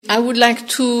I would like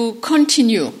to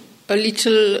continue a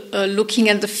little looking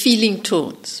at the feeling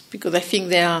tones, because I think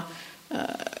they are,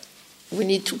 we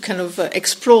need to kind of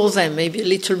explore them maybe a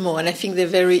little more, and I think they're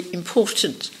very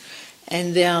important,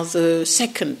 and they are the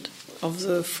second of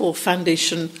the four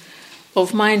foundations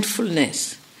of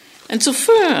mindfulness. And so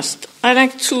first, I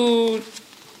like to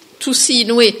see in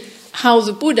a way how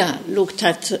the Buddha looked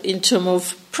at in terms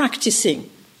of practicing.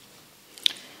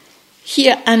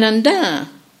 Here, Ananda,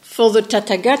 for the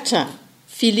Tathagata,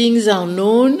 feelings are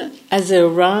known as they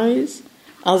arise,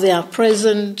 as they are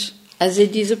present, as they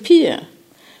disappear.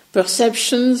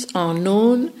 Perceptions are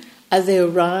known as they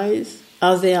arise,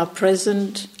 as they are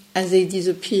present, as they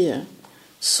disappear.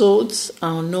 Thoughts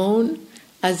are known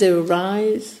as they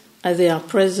arise, as they are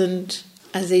present,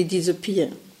 as they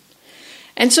disappear.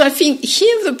 And so I think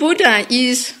here the Buddha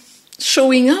is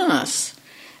showing us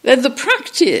that the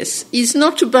practice is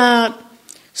not about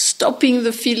stopping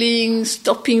the feeling,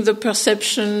 stopping the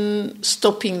perception,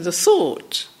 stopping the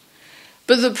thought.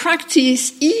 But the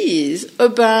practice is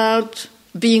about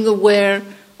being aware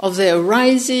of their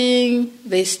arising,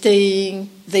 their staying,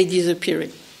 their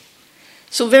disappearing.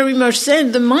 So very much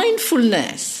then, the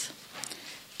mindfulness,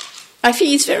 I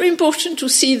think it's very important to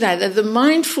see that the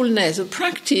mindfulness, the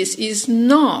practice is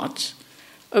not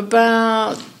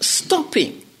about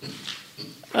stopping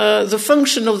the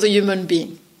function of the human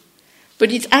being,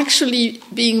 but it's actually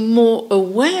being more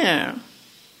aware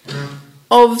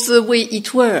of the way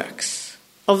it works,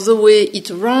 of the way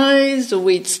it arises, the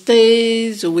way it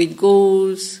stays, the way it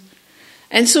goes.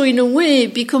 And so in a way,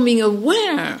 becoming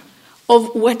aware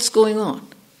of what's going on,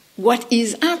 what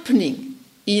is happening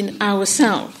in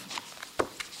ourselves.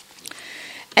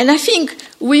 And I think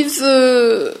with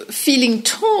the feeling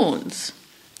tones,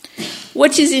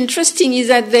 what is interesting is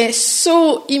that they're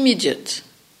so immediate.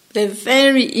 They're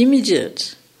very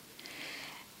immediate.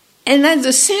 And at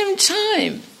the same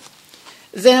time,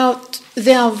 they're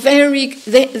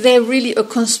really a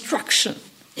construction,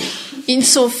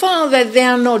 insofar that they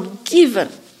are not given.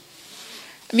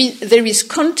 I mean, there is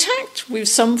contact with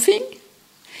something,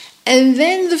 and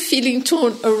then the feeling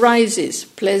tone arises,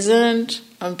 pleasant,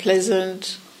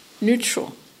 unpleasant,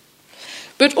 neutral.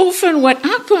 But often what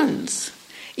happens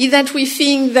is that we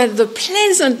think that the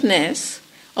pleasantness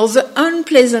or the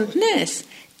unpleasantness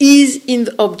is in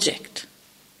the object.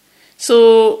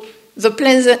 So the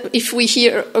pleasant, if we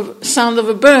hear a sound of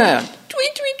a bird,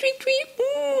 tweet, tweet, tweet, tweet,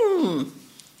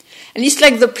 and it's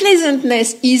like the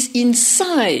pleasantness is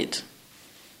inside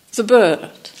the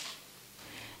bird.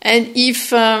 And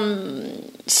if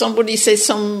somebody says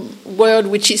some word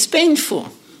which is painful,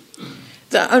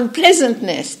 the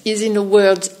unpleasantness is in the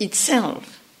word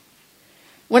itself.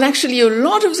 When actually a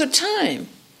lot of the time,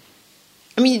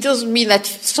 I mean, it doesn't mean that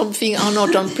something are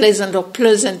not unpleasant or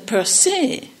pleasant per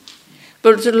se,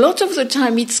 but a lot of the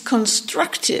time it's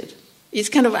constructed. It's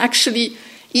kind of actually,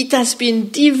 it has been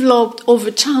developed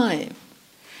over time.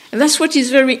 And that's what is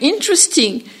very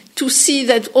interesting to see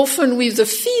that often with the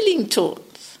feeling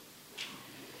tones.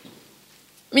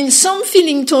 I mean, some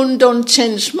feeling tone don't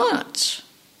change much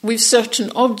with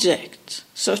certain object,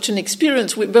 certain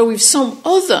experience, but with some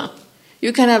other,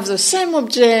 you can have the same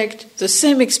object, the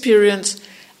same experience,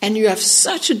 and you have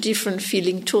such a different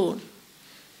feeling tone.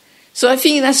 So I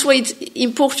think that's why it's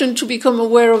important to become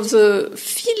aware of the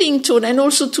feeling tone and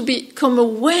also to become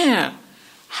aware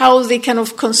how they kind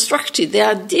of constructed. There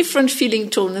are different feeling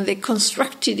tones and they're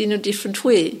constructed in a different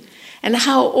way. And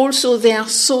how also they are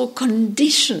so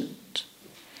conditioned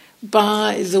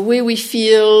by the way we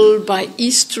feel, by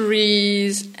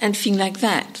histories and things like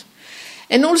that.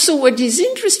 And also what is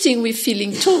interesting with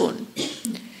feeling tone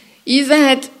is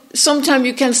that sometimes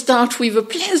you can start with a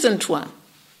pleasant one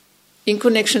in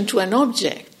connection to an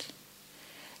object,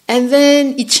 and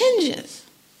then it changes.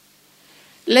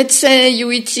 Let's say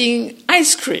you're eating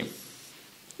ice cream.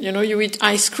 You know, you eat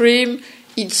ice cream,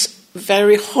 it's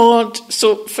very hot,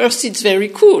 so first it's very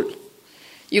cool.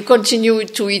 You continue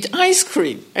to eat ice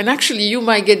cream, and actually you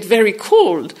might get very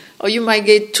cold, or you might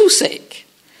get toothache.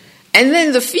 And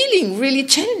then the feeling really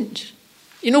change,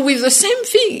 with the same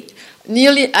thing,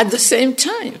 nearly at the same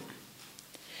time.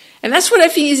 And that's what I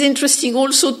think is interesting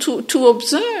also to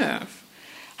observe,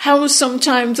 how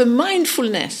sometimes the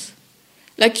mindfulness,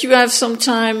 like you have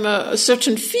sometimes a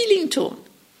certain feeling tone,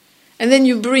 and then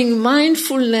you bring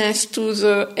mindfulness to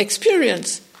the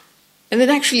experience, and then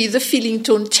actually the feeling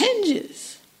tone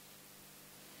changes.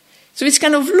 So it's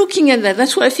kind of looking at that.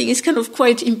 That's why I think it's kind of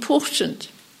quite important.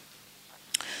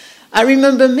 I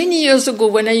remember many years ago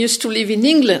when I used to live in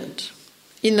England,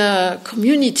 in a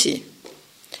community,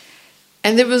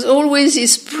 and there was always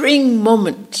this spring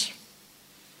moment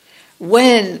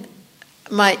when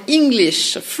my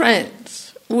English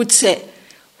friends would say,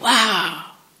 wow,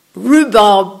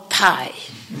 rhubarb pie,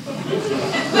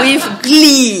 with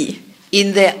glee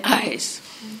in their eyes.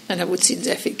 And I would sit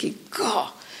there thinking,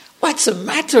 God, what's the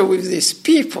matter with these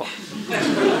people?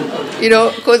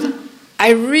 Because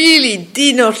I really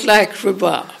did not like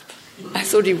rhubarb. I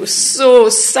thought it was so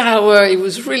sour, it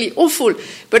was really awful.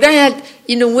 But I had,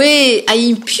 in a way, I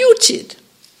imputed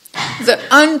the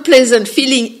unpleasant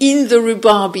feeling in the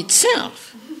rhubarb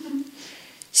itself.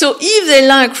 So if they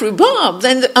like rhubarb,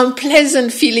 then the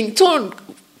unpleasant feeling tone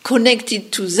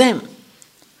connected to them.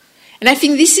 And I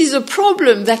think this is a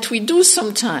problem that we do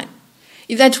sometimes,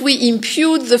 is that we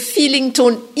impute the feeling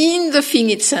tone in the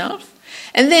thing itself,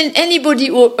 and then anybody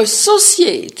who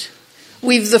associates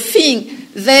with the thing,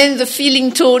 then the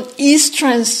feeling tone is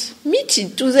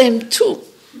transmitted to them too.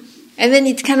 And then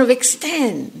it kind of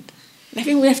extends. I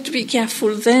think we have to be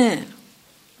careful there.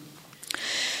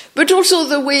 But also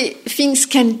the way things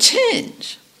can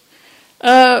change.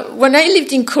 When I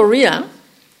lived in Korea,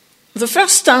 the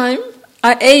first time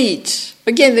I ate,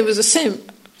 again there was the same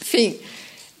thing,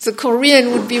 the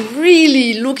Korean would be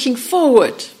really looking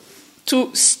forward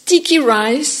to sticky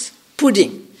rice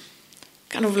pudding.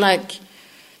 Kind of like,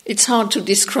 it's hard to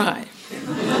describe.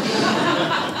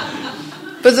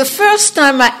 But the first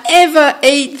time I ever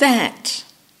ate that,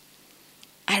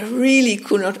 I really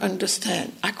could not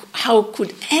understand. How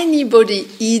could anybody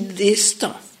eat this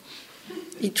stuff?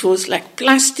 It was like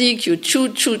plastic, you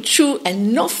chew,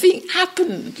 and nothing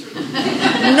happened.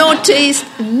 No taste,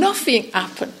 nothing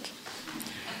happened.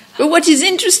 But what is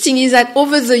interesting is that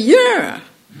over the year,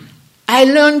 I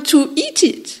learned to eat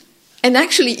it. And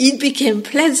actually, it became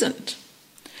pleasant.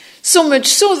 So much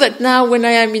so that now when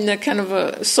I am in a kind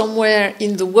of somewhere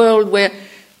in the world where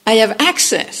I have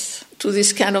access to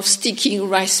this kind of sticky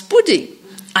rice pudding,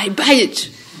 I buy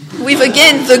it with,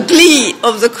 again, the glee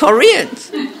of the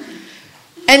Koreans.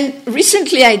 And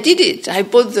recently I did it. I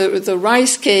bought the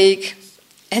rice cake,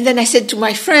 and then I said to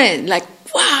my friend, like,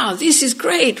 wow, this is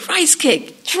great, rice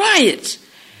cake, try it.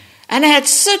 And I had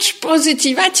such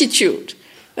positive attitude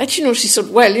that, she thought,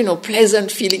 well,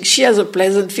 pleasant feeling. She has a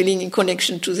pleasant feeling in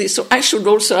connection to this, so I should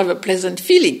also have a pleasant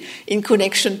feeling in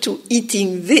connection to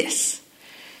eating this.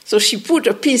 So she put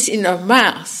a piece in her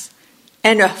mouth,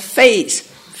 and her face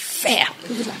fell.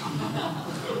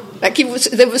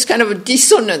 There was kind of a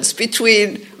dissonance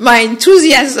between my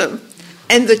enthusiasm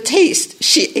and the taste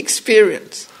she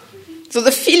experienced. So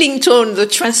the feeling tone, the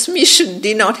transmission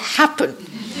did not happen.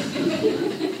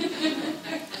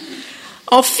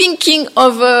 Or thinking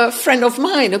of a friend of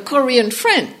mine, a Korean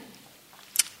friend,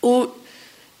 who,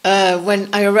 when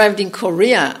I arrived in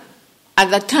Korea, at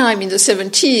that time in the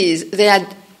 70s, they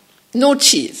had no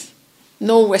cheese,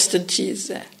 no Western cheese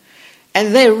there.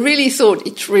 And they really thought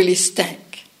it really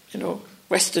stank.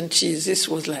 Western cheese, this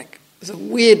was like the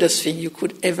weirdest thing you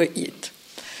could ever eat.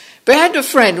 But I had a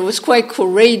friend who was quite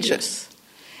courageous,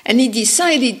 and he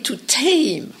decided to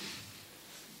tame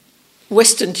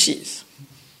Western cheese.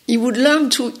 He would learn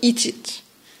to eat it.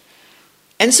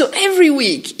 And so every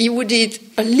week he would eat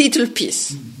a little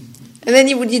piece. And then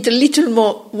he would eat a little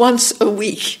more once a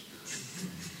week.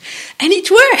 And it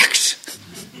worked.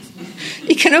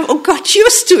 He kind of got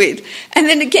used to it. And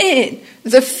then again,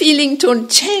 the feeling tone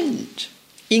changed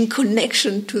in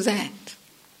connection to that.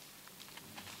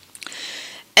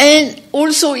 And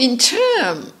also in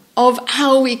terms of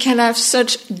how we can have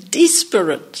such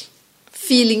disparate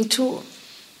feeling tone.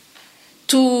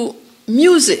 To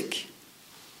music.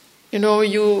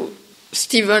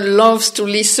 Stephen loves to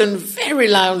listen very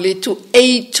loudly to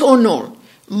atonal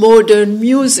modern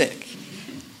music.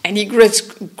 And he gets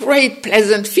great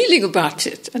pleasant feeling about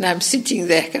it. And I'm sitting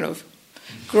there kind of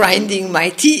grinding my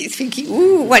teeth, thinking,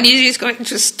 ooh, when is this going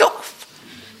to stop?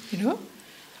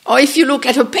 Or if you look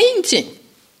at a painting.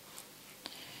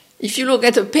 If you look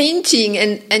at a painting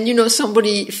and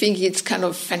somebody thinks it's kind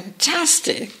of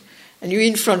fantastic, and you're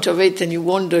in front of it and you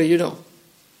wonder,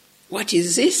 what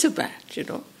is this about,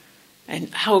 And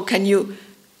how can you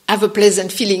have a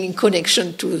pleasant feeling in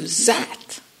connection to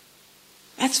that?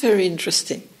 That's very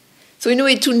interesting. So in a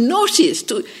way to notice,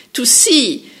 to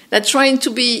see that trying to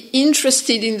be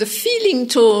interested in the feeling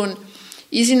tone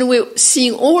is in a way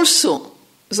seeing also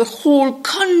the whole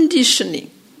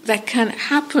conditioning that can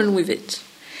happen with it.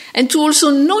 And to also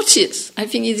notice, I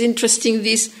think it's interesting,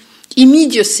 this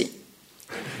immediacy.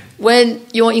 When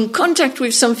you're in contact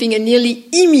with something and nearly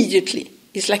immediately,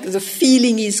 it's like the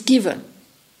feeling is given.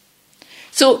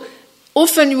 So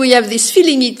often we have this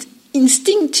feeling, it's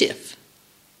instinctive.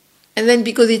 And then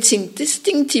because it's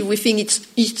instinctive, we think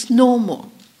it's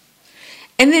normal.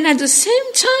 And then at the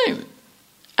same time,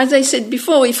 as I said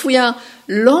before, if we are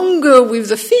longer with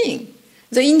the thing,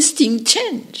 the instinct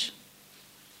change.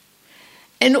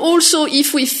 And also,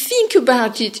 if we think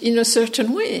about it in a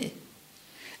certain way,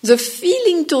 the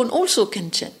feeling tone also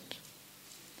can change.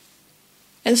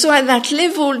 And so at that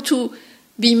level, to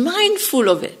be mindful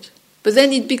of it, but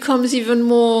then it becomes even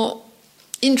more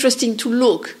interesting to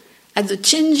look at the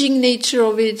changing nature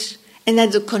of it and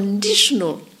at the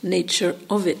conditional nature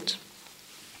of it.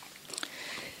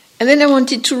 And then I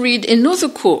wanted to read another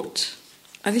quote.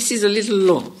 This is a little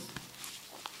long.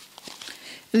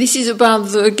 This is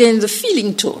about, again, the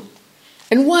feeling tone.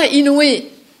 And why, in a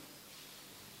way,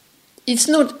 it's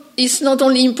not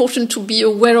only important to be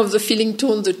aware of the feeling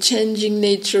tone, the changing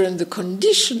nature and the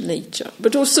conditioned nature,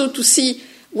 but also to see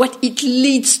what it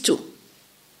leads to.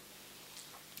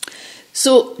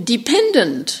 So,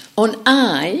 dependent on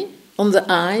the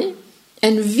I,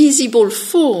 and visible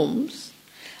forms,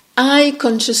 I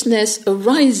consciousness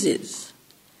arises.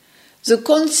 The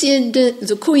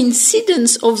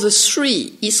coincidence of the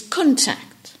three is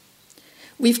contact.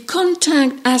 With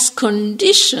contact as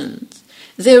conditions,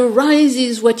 there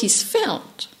arises what is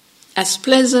felt as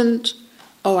pleasant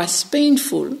or as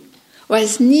painful, or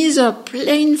as neither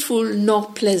painful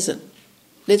nor pleasant.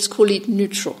 Let's call it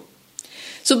neutral.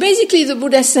 So basically the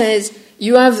Buddha says,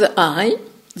 you have the I,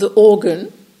 the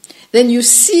organ, then you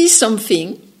see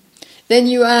something, then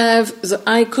you have the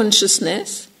I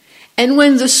consciousness, and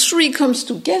when the three comes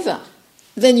together,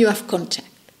 then you have contact.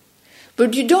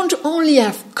 But you don't only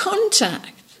have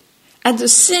contact, at the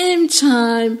same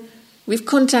time, with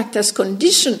contact as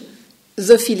condition,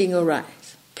 the feeling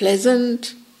arises.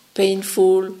 Pleasant,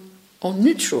 painful, or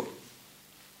neutral.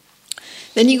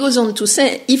 Then he goes on to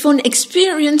say, if on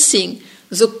experiencing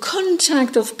the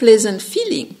contact of pleasant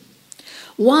feeling,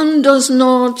 one does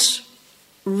not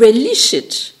relish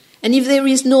it, and if there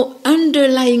is no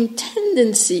underlying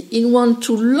tendency in one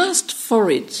to lust for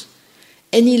it,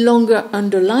 any longer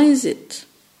underlies it.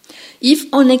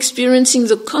 If on experiencing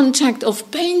the contact of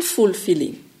painful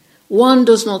feeling, one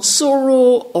does not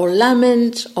sorrow or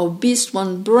lament or beat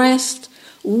one's breast,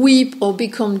 weep or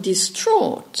become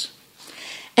distraught,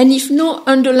 and if no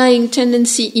underlying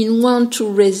tendency in one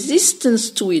to resistance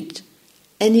to it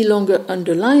any longer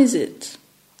underlies it,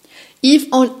 if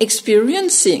on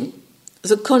experiencing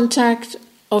the contact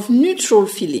of neutral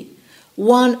feeling,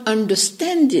 one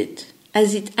understands it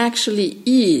as it actually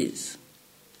is,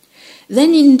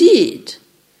 then indeed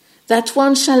that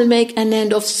one shall make an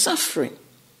end of suffering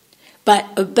by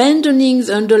abandoning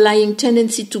the underlying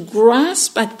tendency to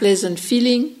grasp at pleasant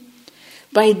feeling,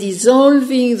 by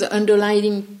dissolving the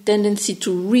underlying tendency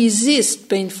to resist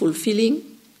painful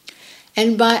feeling,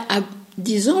 and by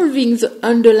dissolving the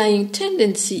underlying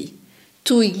tendency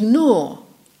to ignore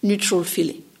neutral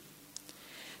feeling.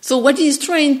 So what he's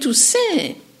trying to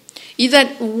say is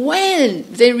that when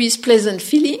there is pleasant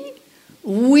feeling,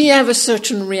 we have a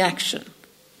certain reaction.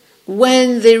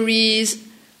 When there is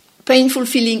painful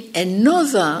feeling,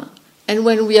 another, and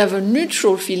when we have a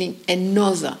neutral feeling,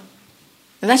 another.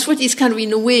 And that's what he's kind of,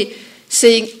 in a way,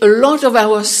 saying a lot of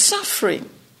our suffering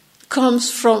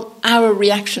comes from our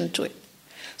reaction to it.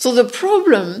 So the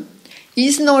problem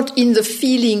is not in the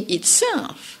feeling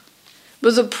itself,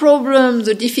 but the problem,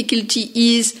 the difficulty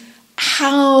is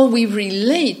how we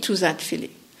relate to that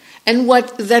feeling and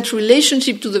what that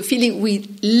relationship to the feeling will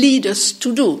lead us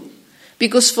to do.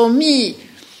 Because for me,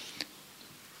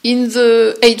 in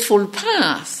the Eightfold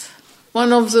Path,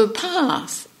 one of the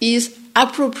paths is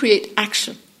appropriate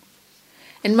action.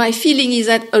 And my feeling is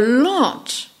that a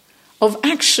lot of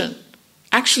action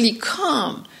actually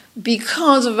come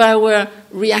because of our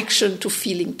reaction to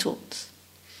feeling tones.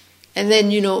 And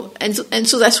then, and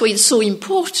so that's why it's so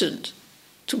important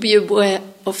to be aware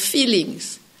of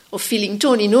feelings, of feeling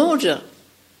tone, in order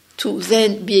to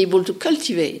then be able to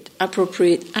cultivate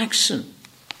appropriate action.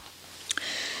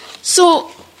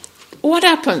 So, what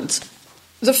happens?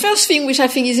 The first thing which I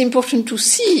think is important to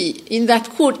see in that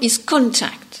quote is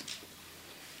contact.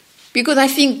 Because I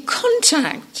think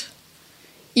contact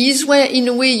is where, in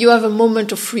a way, you have a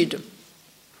moment of freedom.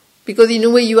 Because, in a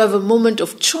way, you have a moment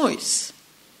of choice.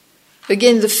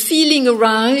 Again, the feeling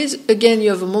arises. Again,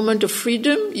 you have a moment of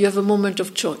freedom. You have a moment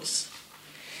of choice.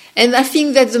 And I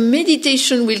think that the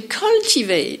meditation will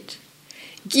cultivate,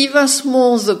 give us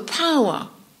more the power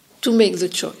to make the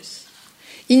choice.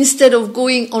 Instead of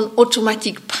going on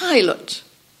automatic pilot,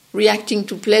 reacting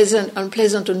to pleasant,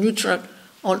 unpleasant, or neutral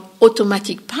on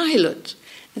automatic pilot,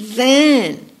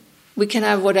 then we can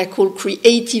have what I call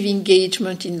creative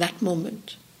engagement in that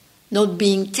moment, not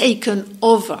being taken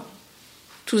over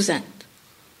to that.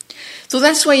 So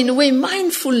that's why, in a way,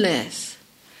 mindfulness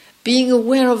being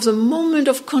aware of the moment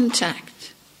of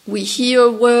contact. We hear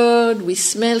a word, we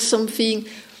smell something,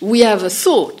 we have a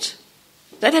thought.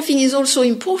 That I think is also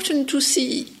important to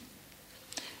see.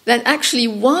 That actually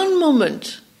one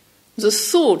moment the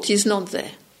thought is not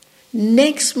there.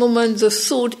 Next moment the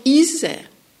thought is there.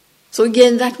 So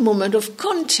again, that moment of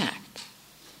contact.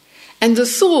 And the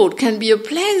thought can be a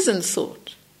pleasant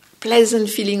thought, pleasant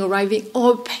feeling arriving,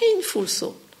 or a painful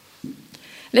thought.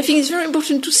 And I think it's very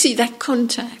important to see that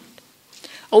contact.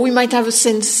 Or we might have a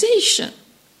sensation,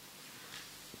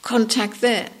 contact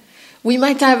there. We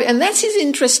might have, and that is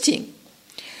interesting,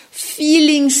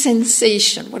 feeling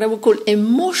sensation, what I would call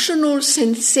emotional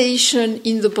sensation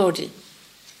in the body.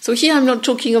 So here I'm not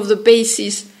talking of the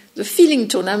basis, the feeling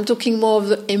tone, I'm talking more of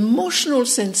the emotional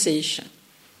sensation.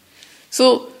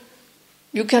 So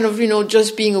you kind of,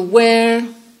 just being aware,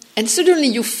 and suddenly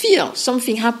you feel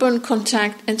something happen,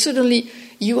 contact, and suddenly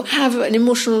you have an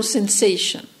emotional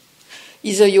sensation.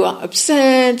 Either you are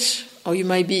upset, or you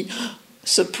might be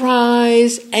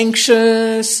surprised,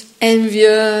 anxious,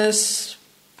 envious,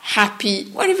 happy,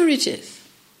 whatever it is.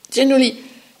 Generally,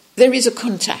 there is a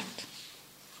contact.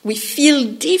 We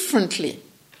feel differently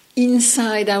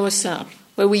inside ourselves,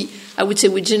 where I would say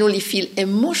we generally feel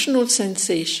emotional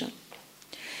sensation.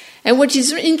 And what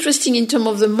is very interesting in terms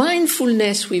of the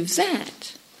mindfulness with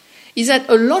that is that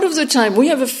a lot of the time we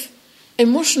have an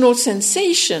emotional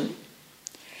sensation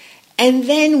and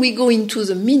then we go into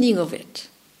the meaning of it.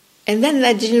 And then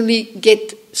that generally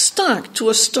gets stuck to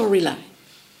a storyline.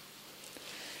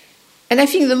 And I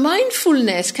think the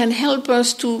mindfulness can help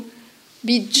us to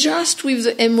be just with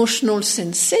the emotional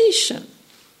sensation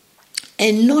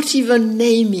and not even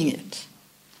naming it,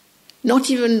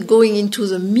 not even going into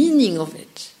the meaning of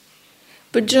it,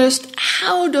 but just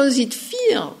how does it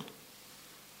feel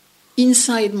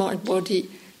inside my body,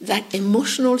 that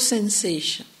emotional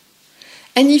sensation.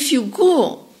 And if you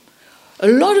go, a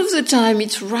lot of the time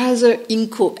it's rather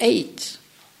inchoate.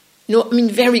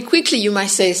 Very quickly you might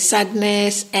say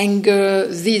sadness, anger,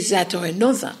 this, that, or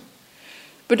another.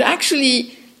 But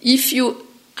actually, if you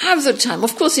have the time,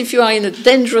 of course, if you are in a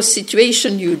dangerous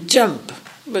situation, you jump.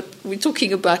 But we're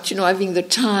talking about, having the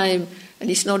time, and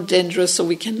it's not dangerous, so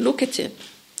we can look at it.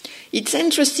 It's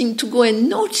interesting to go and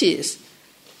notice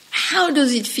how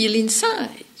does it feel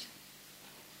inside,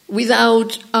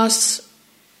 without us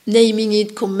naming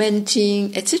it,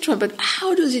 commenting, etc. But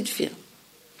how does it feel?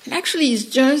 And actually, it's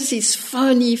just this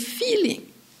funny feeling,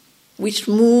 which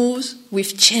moves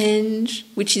with change,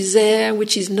 which is there,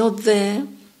 which is not there,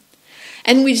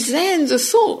 and which then the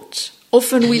thought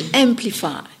often will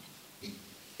amplify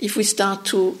if we start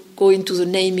to go into the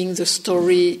naming, the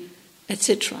story,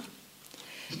 etc.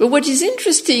 But what is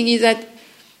interesting is that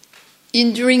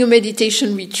during a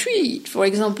meditation retreat, for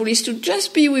example, is to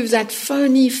just be with that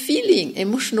funny feeling,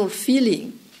 emotional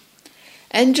feeling,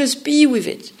 and just be with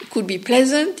it. It could be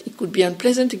pleasant, it could be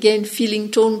unpleasant, again,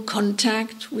 feeling tone,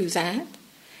 contact with that,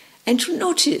 and to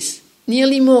notice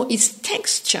nearly more its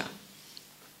texture.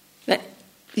 That,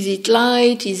 is it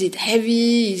light, is it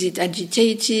heavy, is it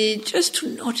agitated, just to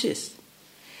notice.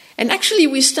 And actually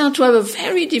we start to have a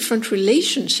very different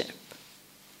relationship.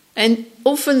 And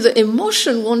often the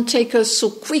emotion won't take us so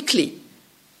quickly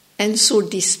and so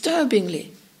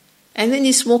disturbingly. And then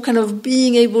it's more kind of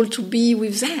being able to be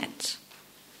with that,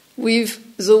 with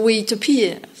the way it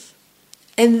appears.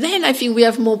 And then I think we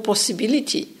have more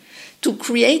possibility to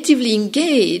creatively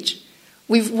engage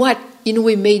with what, in a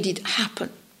way, made it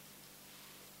happen.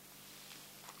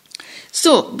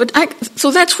 So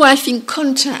that's why I think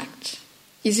contact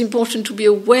is important, to be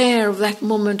aware of that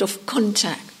moment of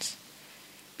contact.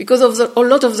 Because a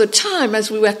lot of the time, as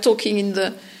we were talking in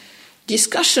the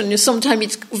discussion, sometimes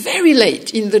it's very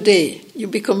late in the day. You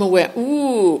become aware,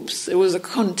 oops, there was a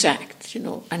contact,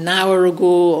 an hour ago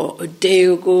or a day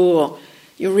ago. Or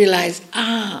you realize,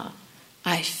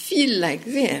 I feel like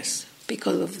this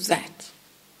because of that.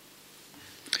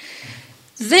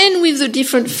 Then with the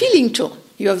different feeling tone,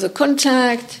 you have the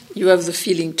contact, you have the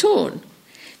feeling tone.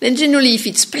 Then generally, if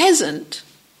it's pleasant,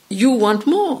 you want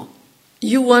more.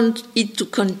 You want it to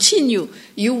continue.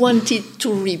 You want it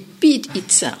to repeat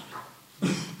itself.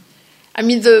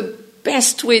 The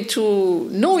best way to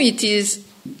know it is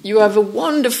you have a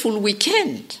wonderful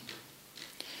weekend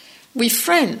with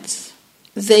friends.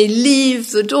 They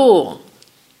leave the door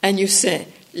and you say,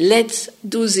 let's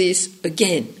do this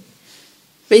again.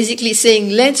 Basically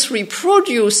saying, let's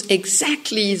reproduce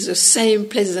exactly the same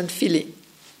pleasant feeling.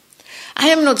 I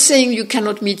am not saying you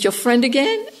cannot meet your friend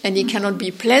again and it cannot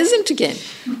be pleasant again,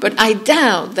 but I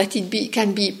doubt that it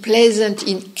can be pleasant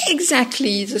in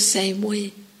exactly the same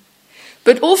way.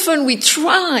 But often we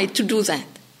try to do that.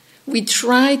 we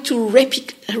try to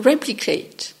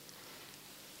replicate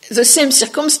the same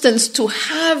circumstance to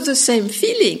have the same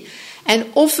feeling,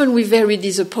 and often we're very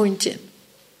disappointed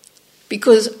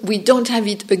because we don't have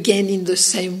it again in the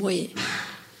same way.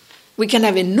 We can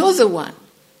have another one,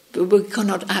 but we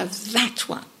cannot have that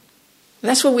one.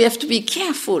 That's why we have to be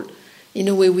careful, in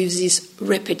a way, with this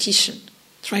repetition,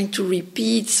 trying to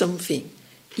repeat something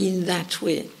in that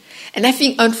way. And I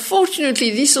think,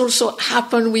 unfortunately, this also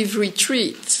happened with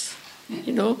retreats.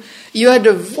 You had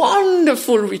a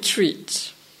wonderful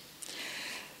retreat.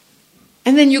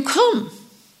 And then you come,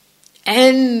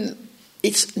 and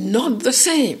it's not the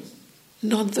same.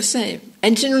 Not the same.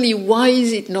 And generally, why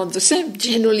is it not the same?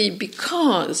 Generally,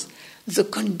 because the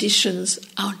conditions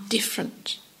are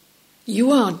different.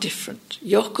 You are different.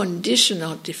 Your conditions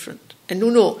are different. And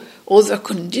other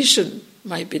conditions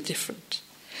might be different.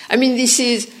 I mean,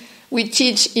 we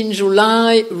teach in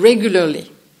July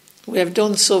regularly. We have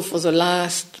done so for the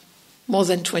last more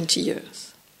than 20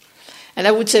 years. And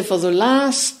I would say for the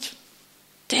last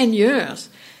 10 years,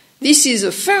 this is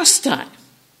the first time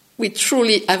we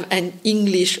truly have an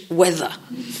English weather.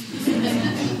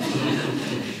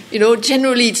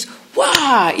 Generally it's,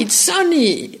 wow, it's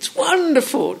sunny, it's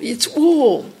wonderful, it's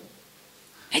warm.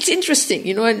 It's interesting,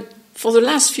 and for the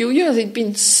last few years it's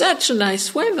been such a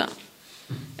nice weather.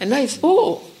 And now it's,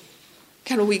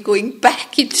 can we going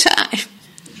back in time?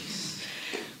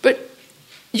 But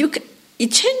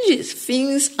it changes.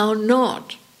 Things are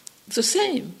not the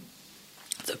same.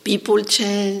 The people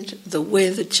change, the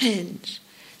weather change.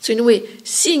 So in a way,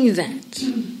 seeing that.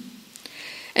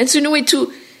 And so in a way,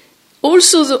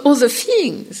 also the other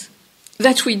things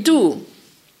that we do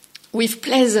with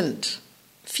pleasant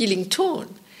feeling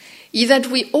tone is that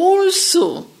we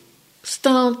also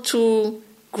start to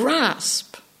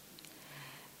grasp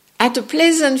at a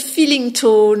pleasant feeling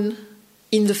tone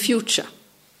in the future.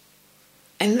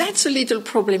 And that's a little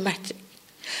problematic.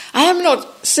 I am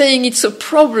not saying it's a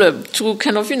problem to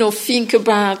kind of, think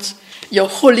about your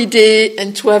holiday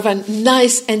and to have a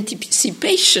nice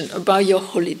anticipation about your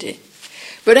holiday.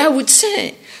 But I would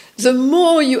say the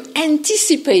more you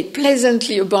anticipate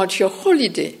pleasantly about your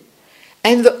holiday,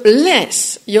 and the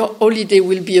less your holiday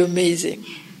will be amazing.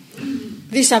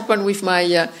 This happened with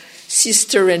my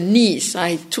sister and niece.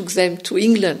 I took them to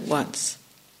England once.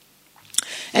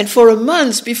 And for a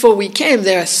month before we came,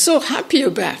 they were so happy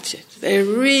about it. They're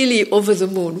really over the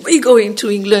moon. We're going to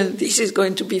England. This is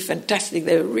going to be fantastic.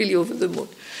 They were really over the moon.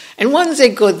 And once they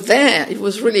got there, it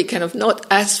was really kind of not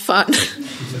as fun.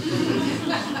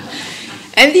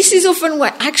 And this is often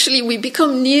why actually we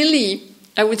become nearly,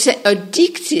 I would say,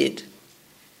 addicted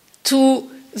to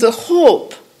the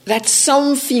hope that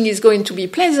something is going to be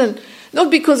pleasant, not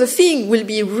because a thing will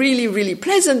be really, really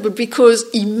pleasant, but because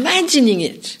imagining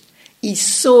it is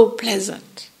so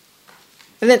pleasant.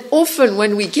 And then often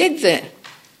when we get there,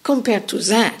 compared to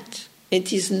that,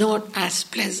 it is not as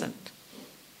pleasant.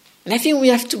 And I think we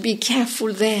have to be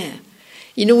careful there,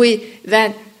 in a way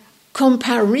that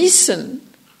comparison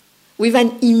with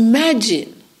an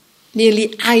imagined,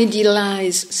 nearly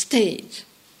idealized state.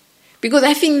 Because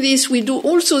I think we do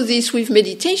also this with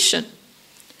meditation.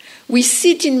 We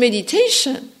sit in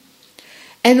meditation,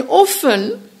 and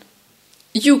often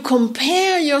you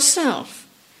compare yourself.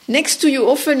 Next to you,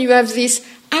 often you have this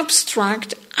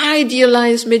abstract,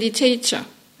 idealized meditator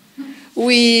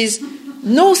with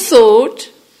no thought,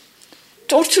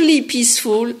 totally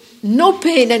peaceful, no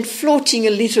pain, and floating a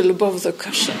little above the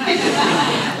cushion.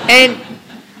 And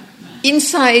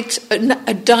inside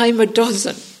a dime a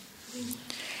dozen.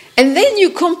 And then you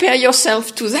compare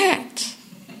yourself to that.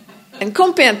 And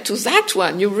compared to that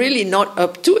one, you're really not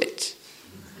up to it.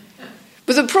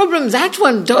 But the problem, that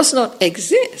one does not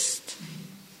exist.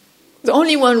 The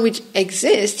only one which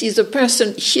exists is the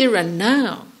person here and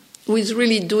now, who is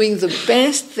really doing the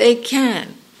best they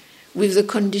can with the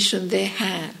condition they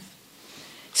have.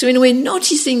 So in a way,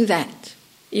 noticing that,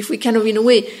 if we kind of, in a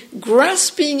way,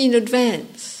 grasping in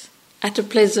advance at a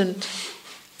pleasant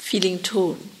feeling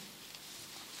tone.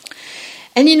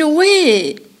 And in a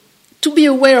way, to be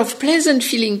aware of pleasant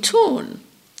feeling tone,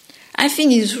 I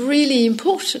think is really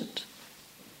important.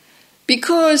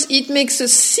 Because it makes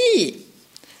us see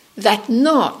that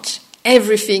not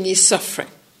everything is suffering.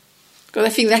 Because I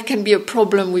think that can be a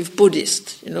problem with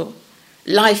Buddhists,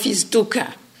 Life is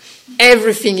dukkha.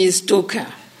 Everything is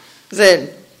dukkha. Then,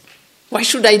 why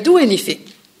should I do anything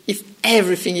if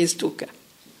everything is dukkha?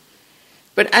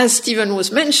 But as Stephen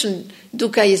was mentioned,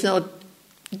 dukkha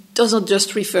does not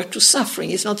just refer to suffering.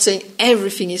 It's not saying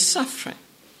everything is suffering.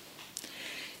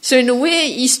 So in a way,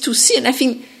 is to see, and I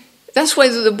think that's why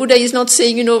the Buddha is not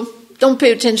saying, don't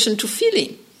pay attention to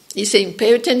feeling. He's saying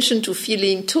pay attention to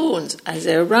feeling tones as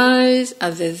they arise,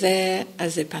 as they're there,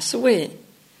 as they pass away.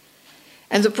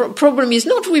 And the problem is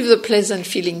not with the pleasant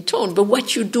feeling tone, but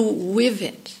what you do with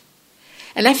it.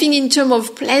 And I think in terms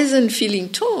of pleasant feeling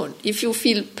tone, if you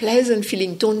feel pleasant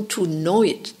feeling tone, to know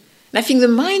it. And I think the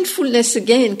mindfulness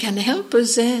again can help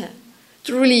us there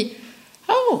to really,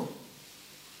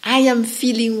 I am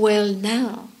feeling well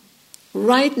now.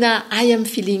 Right now I am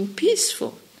feeling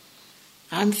peaceful.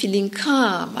 I'm feeling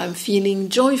calm. I'm feeling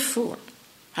joyful.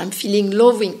 I'm feeling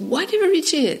loving, whatever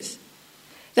it is.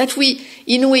 That we,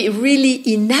 in a way,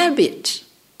 really inhabit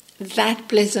that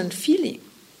pleasant feeling.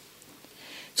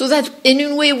 So that, in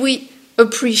a way, we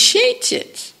appreciate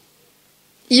it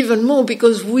even more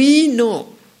because we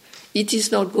know it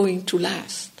is not going to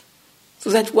last. So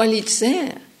that while it's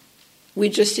there, we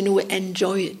just, in a way,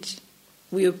 enjoy it.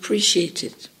 We appreciate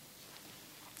it.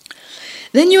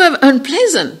 Then you have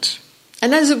unpleasant.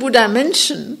 And as the Buddha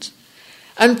mentioned,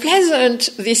 unpleasant,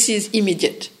 this is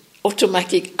immediate.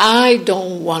 Automatic, I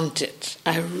don't want it.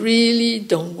 I really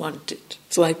don't want it.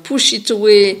 So I push it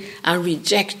away, I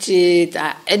reject it,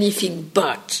 anything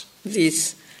but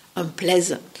this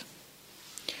unpleasant.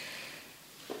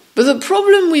 But the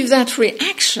problem with that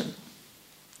reaction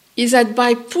is that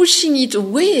by pushing it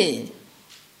away,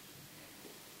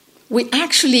 we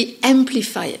actually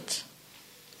amplify it.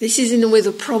 This is in a way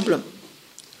the problem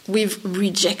with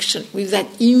rejection, with that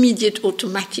immediate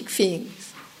automatic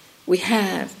things we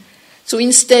have. So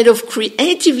instead of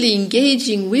creatively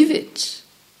engaging with it,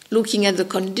 looking at the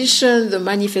condition, the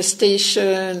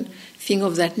manifestation, thing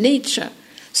of that nature,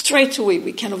 straight away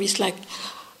we kind of, it's like,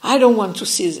 I don't want to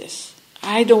see this.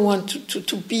 I don't want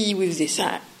to be with this.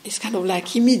 It's kind of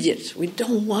like immediate. We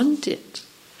don't want it.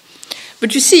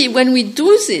 But you see, when we do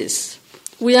this,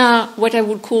 we are what I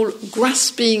would call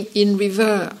grasping in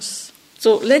reverse.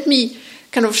 So let me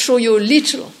kind of show you a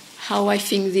little how I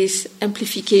think this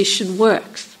amplification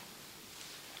works.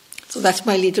 So that's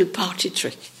my little party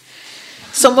trick.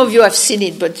 Some of you have seen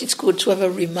it, but it's good to have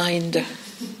a reminder.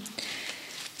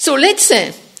 So let's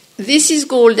say this is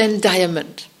gold and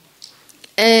diamond,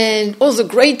 and all the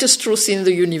greatest truth in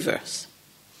the universe.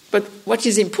 But what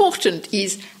is important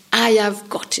is I have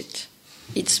got it.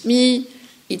 It's me,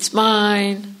 it's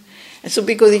mine. And so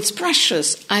because it's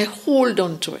precious, I hold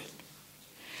on to it.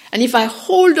 And if I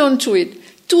hold on to it,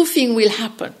 two things will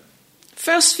happen.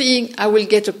 First thing, I will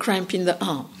get a cramp in the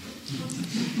arm.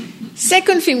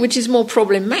 Second thing, which is more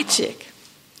problematic,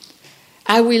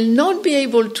 I will not be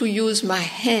able to use my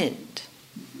hand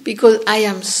because I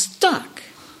am stuck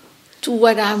to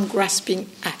what I'm grasping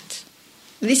at.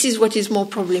 This is what is more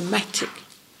problematic.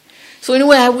 So in a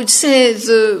way, I would say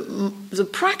the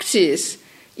practice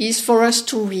is for us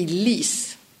to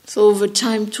release. So over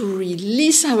time, to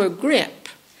release our grip,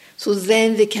 so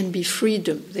then there can be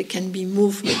freedom, there can be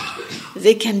movement,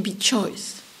 there can be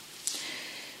choice.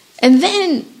 And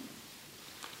then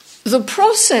the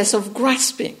process of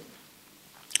grasping,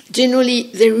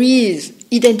 generally there is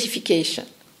identification.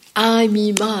 I,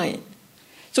 me, mine.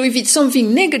 So if it's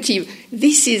something negative,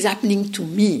 this is happening to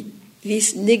me.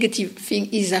 This negative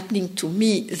thing is happening to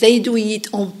me. They're doing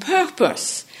it on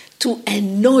purpose to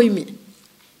annoy me.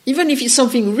 Even if it's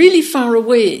something really far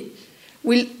away,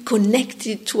 we'll connect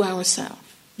it to ourselves.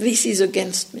 This is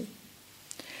against me.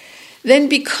 Then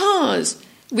because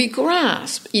we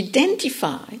grasp,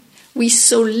 identify, we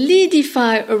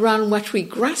solidify around what we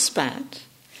grasp at,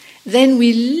 then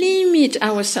we limit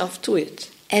ourselves to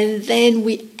it, and then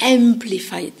we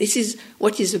amplify it. This is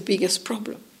what is the biggest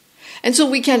problem. And so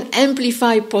we can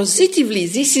amplify positively,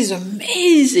 this is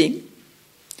amazing,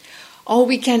 or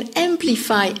we can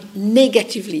amplify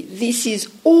negatively, this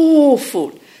is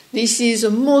awful, this is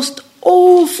the most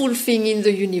awful thing in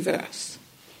the universe.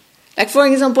 Like for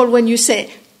example, when you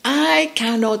say, I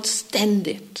cannot stand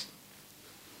it,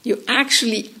 you're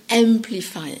actually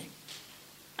amplifying.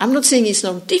 I'm not saying it's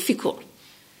not difficult,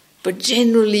 but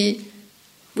generally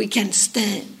we can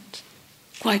stand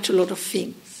quite a lot of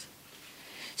things.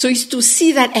 So it's to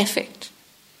see that effect.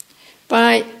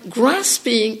 By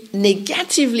grasping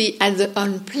negatively at the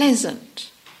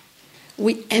unpleasant,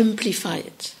 we amplify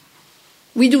it.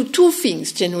 We do two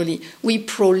things generally. We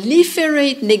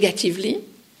proliferate negatively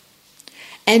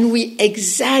and we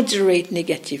exaggerate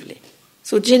negatively.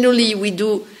 So generally we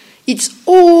do, it's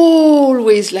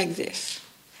always like this.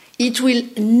 It will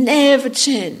never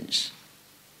change.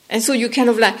 And so you kind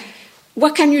of like,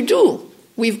 what can you do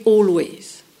with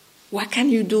always? What can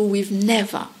you do with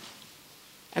never?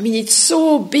 I mean, it's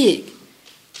so big,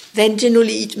 then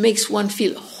generally it makes one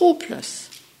feel hopeless.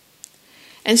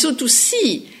 And so to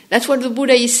see, that's what the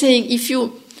Buddha is saying, if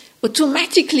you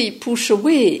automatically push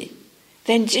away,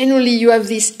 then generally you have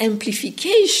this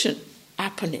amplification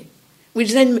happening,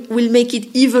 which then will make it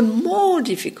even more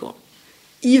difficult,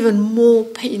 even more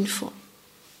painful.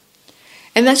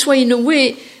 And that's why, in a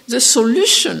way, the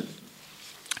solution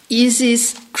is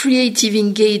this creative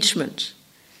engagement.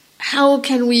 How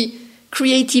can we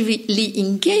creatively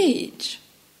engage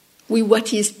with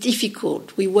what is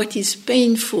difficult, with what is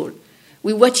painful,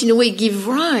 with what, in a way, give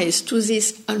rise to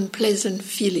this unpleasant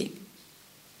feeling?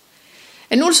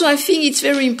 And also, I think it's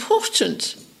very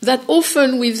important that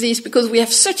often with this, because we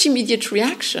have such immediate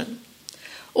reaction,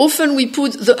 often we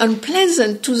put the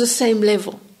unpleasant to the same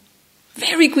level.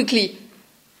 Very quickly,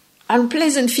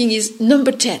 unpleasant thing is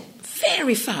number 10,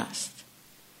 very fast.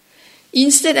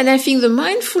 Instead, and I think the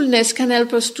mindfulness can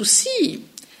help us to see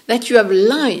that you have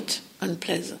light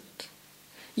unpleasant,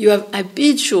 you have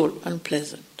habitual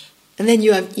unpleasant, and then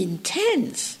you have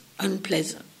intense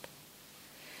unpleasant.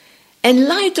 And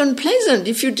light unpleasant,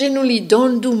 if you generally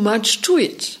don't do much to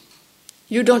it,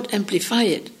 you don't amplify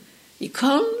it. It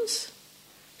comes,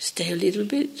 stay a little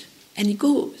bit, and it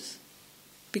goes,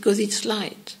 because it's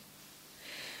light.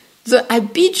 The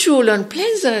habitual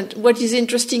unpleasant, what is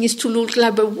interesting is to look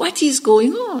like, but what is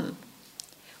going on?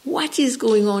 What is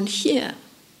going on here?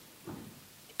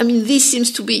 I mean, this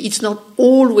seems to be, it's not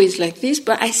always like this,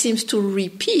 but I seem to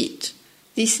repeat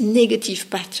this negative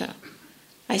pattern.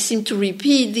 I seem to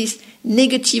repeat this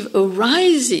negative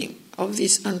arising of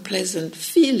this unpleasant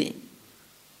feeling.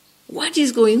 What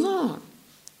is going on?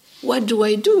 What do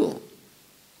I do?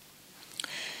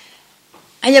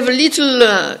 I have a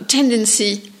little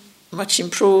tendency, much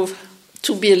improved,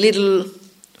 to be a little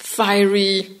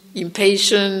fiery,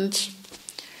 impatient,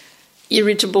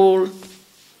 irritable.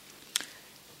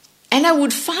 And I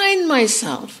would find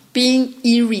myself being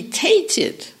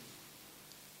irritated.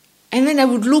 And then I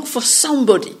would look for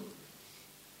somebody.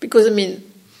 Because, I mean,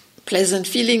 pleasant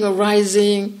feeling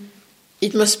arising,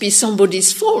 it must be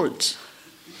somebody's fault.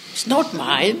 It's not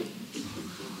mine.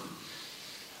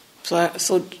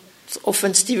 So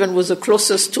often Stephen was the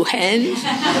closest to hand.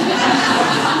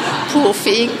 Poor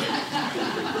thing.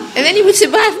 And then he would say,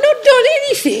 but I've not done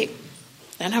anything.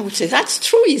 And I would say, that's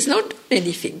true, he's not done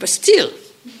anything. But still,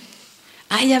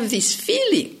 I have this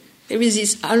feeling. There is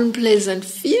this unpleasant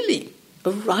feeling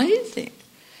arising.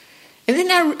 And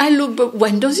then I look, but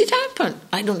when does it happen?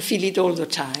 I don't feel it all the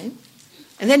time.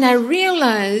 And then I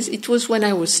realized it was when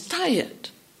I was tired.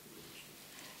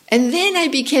 And then I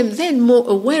became then more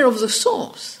aware of the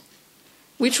source,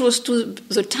 which was to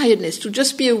the tiredness, to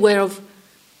just be aware of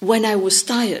when I was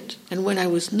tired and when I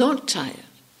was not tired.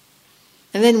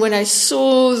 And then when I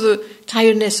saw the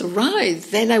tiredness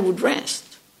arise, then I would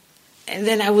rest. And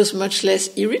then I was much less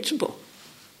irritable.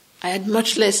 I had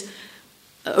much less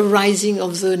arising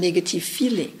of the negative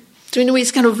feeling. So in a way,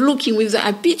 it's kind of looking with the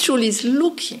habitual is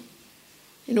looking.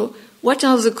 You know, what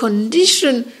are the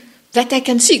conditions that I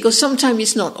can see? Because sometimes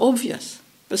it's not obvious,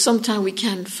 but sometimes we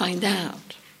can find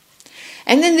out.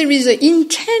 And then there is an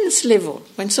intense level,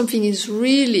 when something is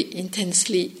really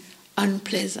intensely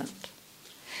unpleasant.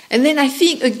 And then I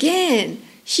think, again,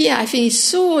 here I think it's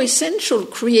so essential,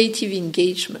 creative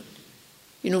engagement.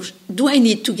 You know, do I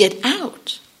need to get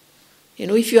out? You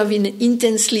know, if you have an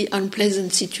intensely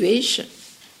unpleasant situation.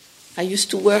 I used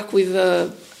to work with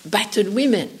battered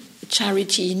women, a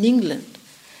charity in England.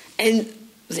 And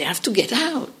they have to get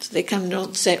out. They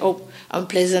cannot say, oh,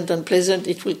 unpleasant,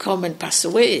 it will come and pass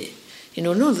away. You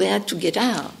know, no, they had to get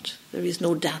out. There is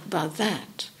no doubt about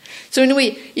that. So in a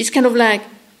way, it's kind of like,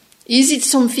 is it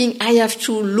something I have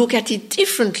to look at it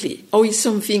differently? Or is it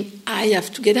something I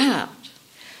have to get out?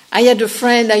 I had a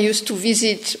friend I used to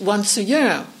visit once a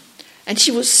year. And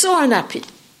she was so unhappy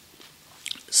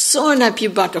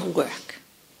about her work.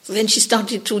 So then she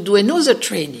started to do another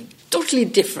training, totally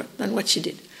different than what she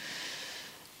did.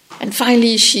 And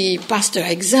finally she passed her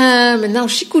exam, and now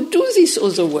she could do this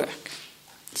other work.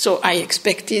 So I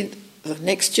expected the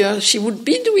next year she would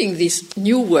be doing this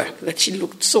new work that she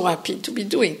looked so happy to be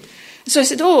doing. So I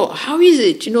said, oh, how is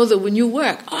it, you know, the new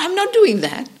work? Oh, I'm not doing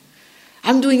that.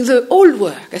 I'm doing the old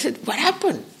work. I said, what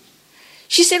happened?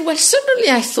 She said, well, suddenly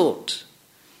I thought,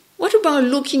 what about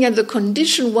looking at the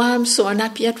condition why I'm so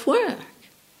unhappy at work?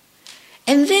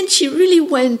 And then she really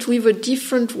went with a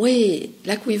different way,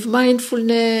 like with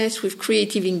mindfulness, with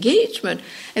creative engagement.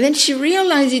 And then she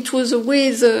realized it was a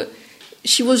way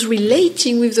she was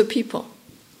relating with the people.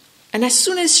 And as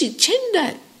soon as she changed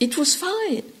that, it was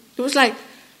fine. It was like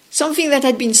something that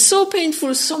had been so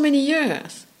painful so many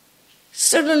years.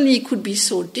 Suddenly it could be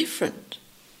so different.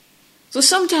 So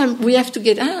sometimes we have to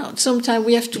get out. Sometimes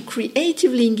we have to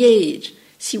creatively engage.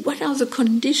 See, what are the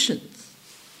conditions?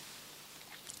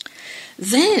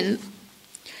 Then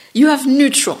You have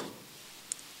neutral.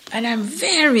 And I'm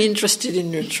very interested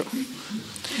in neutral.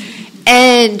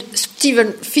 And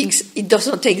Stephen thinks it does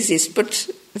not exist, but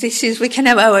we can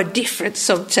have our difference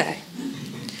sometime.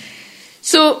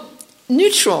 So,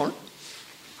 neutral.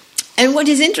 And what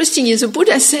is interesting is the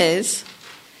Buddha says,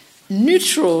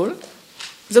 neutral,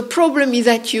 the problem is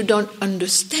that you don't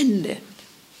understand it.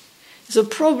 The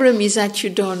problem is that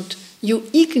you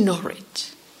ignore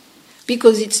it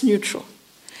because it's neutral.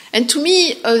 And to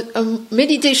me, a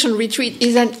meditation retreat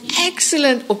is an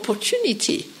excellent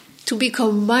opportunity to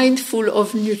become mindful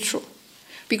of neutral.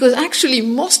 Because actually,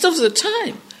 most of the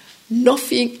time,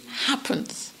 nothing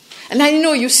happens. And I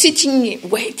know you're sitting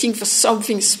waiting for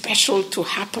something special to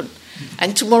happen.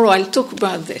 And tomorrow I'll talk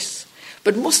about this.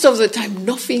 But most of the time,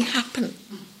 nothing happens.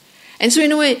 And so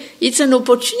in a way, it's an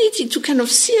opportunity to kind of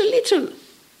see a little.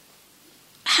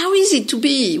 How is it to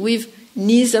be with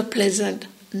neither pleasant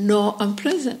nor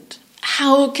unpleasant?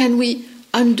 How can we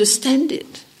understand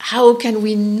it? How can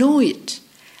we know it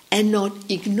and not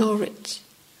ignore it?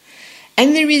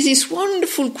 And there is this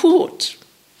wonderful quote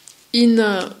in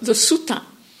the sutta,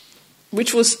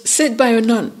 which was said by a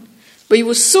nun, but it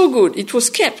was so good, it was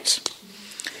kept.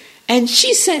 And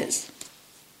she says,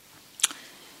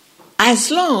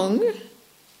 as long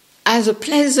as a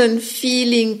pleasant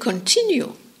feeling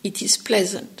continues, it is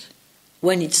pleasant.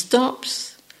 When it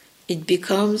stops, it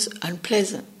becomes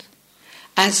unpleasant.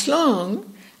 As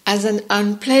long as an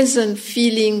unpleasant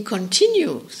feeling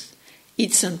continues,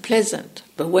 it's unpleasant.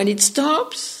 But when it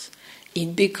stops,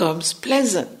 it becomes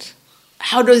pleasant.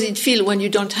 How does it feel when you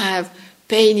don't have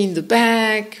pain in the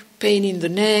back, pain in the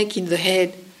neck, in the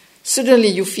head? Suddenly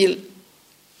you feel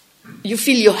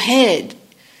your head.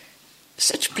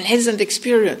 Such pleasant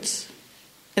experience.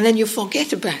 And then you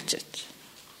forget about it.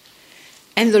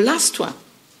 And the last one.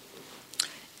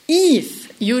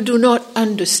 If you do not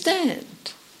understand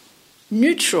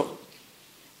neutral,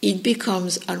 it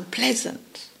becomes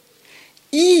unpleasant.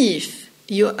 If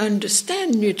you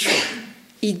understand neutral,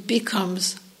 it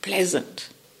becomes pleasant.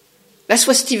 That's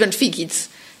what Stephen thinks.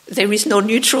 There is no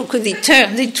neutral because it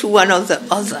turns into one or the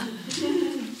other.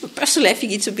 But personally, I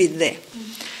think it's a bit there.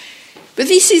 But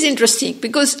this is interesting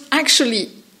because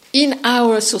actually in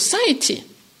our society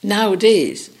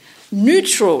nowadays,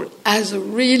 neutral has a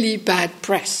really bad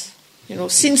press.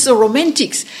 Since the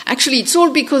Romantics, actually it's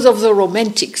all because of the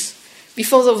Romantics.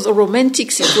 Before the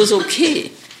Romantics it was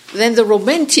okay. Then the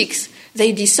Romantics,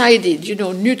 they decided,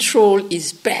 neutral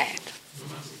is bad.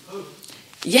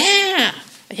 Yeah,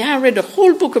 I read a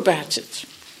whole book about it.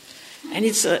 And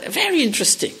it's very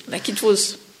interesting.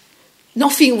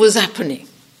 Nothing was happening.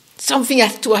 Something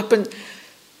had to happen.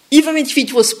 Even if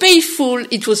it was painful,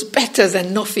 it was better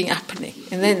than nothing happening.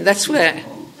 And then that's where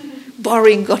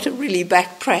boring got a really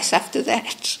bad press after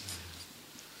that.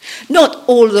 Not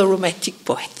all the romantic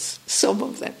poets, some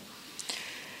of them.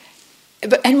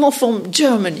 And more from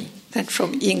Germany than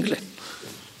from England.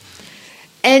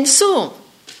 And so,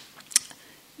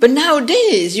 but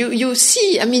nowadays you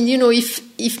see,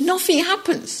 if nothing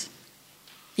happens,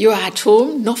 you're at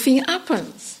home, nothing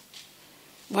happens.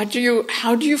 How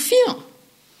do you feel?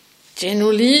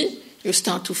 Generally, you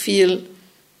start to feel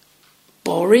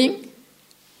boring,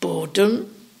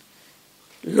 boredom,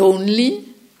 lonely,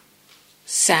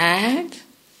 sad.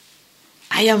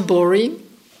 I am boring.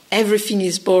 Everything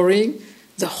is boring.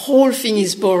 The whole thing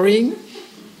is boring.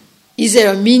 Is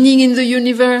there a meaning in the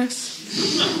universe?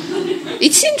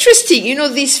 It's interesting,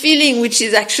 this feeling, which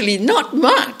is actually not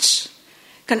much,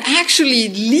 can actually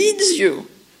lead you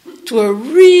to a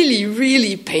really,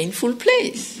 really painful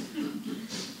place.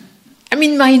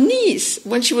 My niece,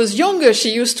 when she was younger,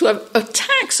 she used to have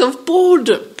attacks of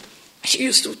boredom. She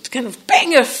used to kind of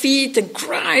bang her feet and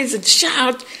cry and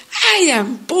shout, I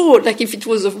am bored, like if it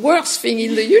was the worst thing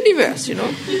in the universe,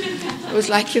 It was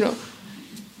like,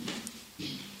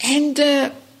 And,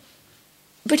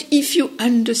 but if you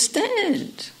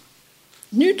understand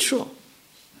neutral,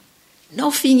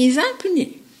 nothing is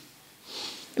happening.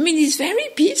 It's very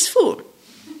peaceful.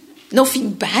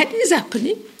 Nothing bad is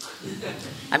happening.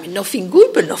 Nothing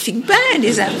good, but nothing bad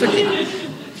is happening.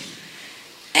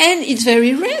 And it's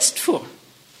very restful.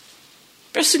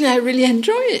 Personally, I really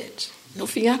enjoy it.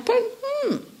 Nothing happened.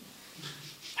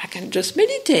 I can just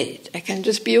meditate. I can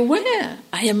just be aware.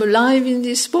 I am alive in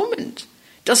this moment.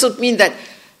 Doesn't mean that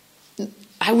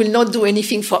I will not do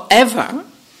anything forever,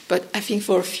 but I think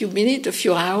for a few minutes, a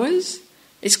few hours,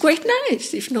 it's quite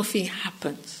nice if nothing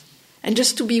happens. And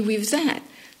just to be with that,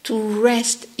 to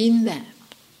rest in that.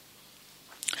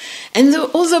 And the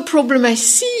other problem I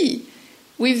see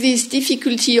with this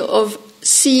difficulty of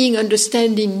seeing,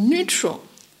 understanding neutral,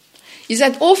 is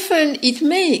that often it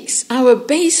makes our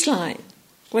baseline,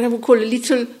 what I would call a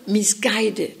little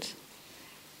misguided.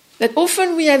 That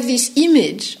often we have this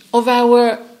image of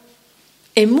our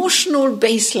emotional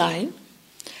baseline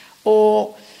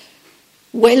or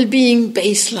well-being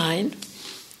baseline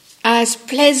as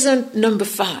pleasant number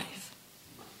 5.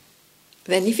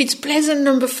 Then if it's pleasant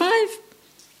number 5,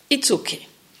 it's okay.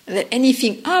 And then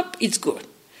anything up, it's good.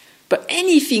 But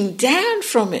anything down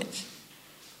from it,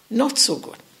 not so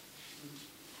good.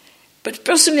 But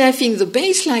personally, I think the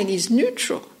baseline is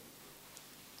neutral.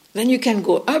 Then you can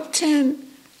go up 10,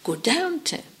 go down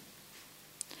 10.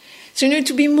 So you need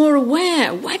to be more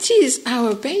aware. What is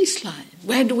our baseline?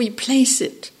 Where do we place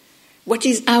it? What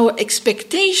is our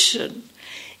expectation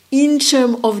in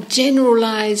terms of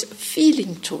generalized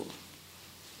feeling tone?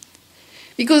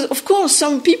 Because, of course,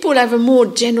 some people have a more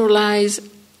generalized,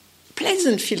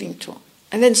 pleasant feeling tone.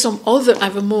 And then some other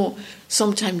have a more,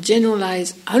 sometimes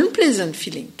generalized, unpleasant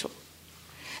feeling tone.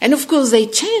 And, of course, they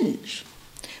change.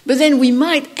 But then we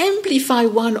might amplify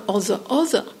one or the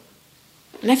other.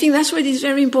 And I think that's why it is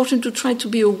very important to try to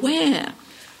be aware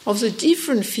of the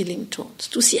different feeling tones,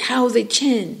 to see how they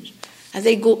change, as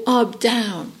they go up,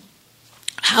 down,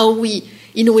 how we,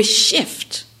 in a way,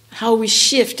 shift, how we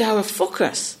shift our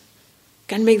focus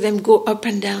can make them go up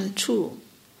and down too.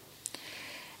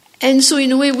 And so,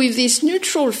 in a way, with this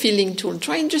neutral feeling tone,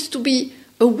 trying just to be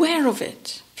aware of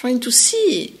it, trying to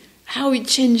see how it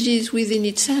changes within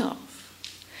itself.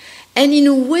 And in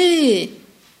a way,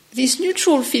 this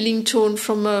neutral feeling tone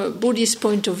from a Buddhist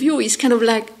point of view is kind of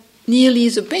like nearly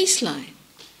the baseline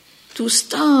to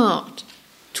start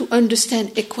to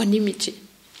understand equanimity,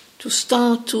 to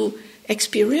start to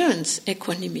experience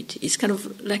equanimity. It's kind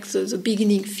of like the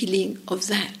beginning feeling of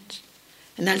that.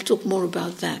 And I'll talk more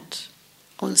about that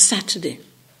on Saturday.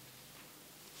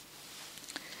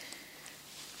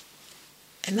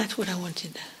 And that's what I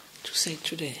wanted to say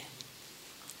today.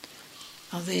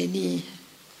 Are there any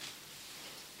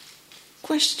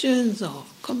questions or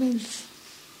comments?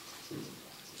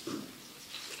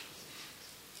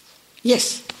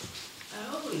 Yes?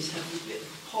 I always have a bit of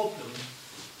a problem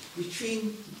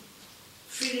between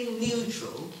feeling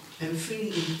neutral and feeling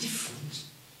indifferent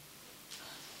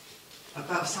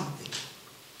about something.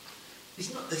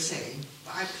 It's not the same,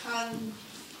 but I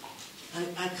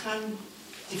can't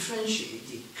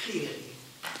differentiate it clearly.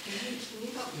 Can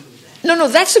you help me with that? No,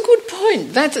 that's a good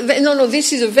point.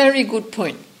 This is a very good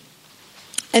point.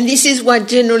 And this is why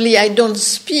generally I don't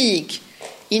speak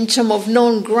in terms of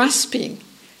non-grasping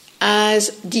as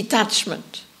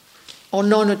detachment or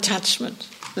non-attachment.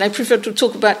 And I prefer to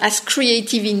talk about as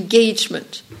creative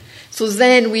engagement. So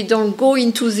then we don't go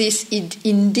into this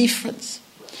indifference.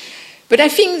 But I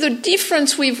think the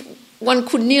difference one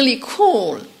could nearly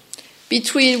call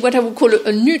between what I would call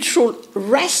a neutral,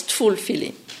 restful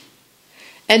feeling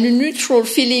and a neutral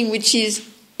feeling which is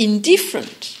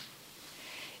indifferent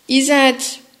is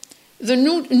that the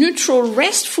neutral,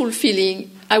 restful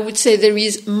feeling, I would say there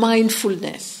is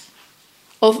mindfulness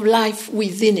of life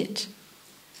within it.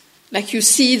 Like you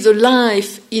see the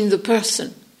life in the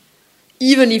person,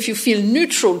 even if you feel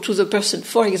neutral to the person,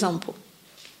 for example.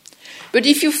 But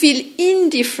if you feel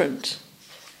indifferent,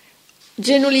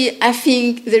 generally I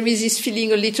think there is this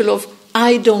feeling a little of,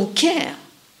 I don't care.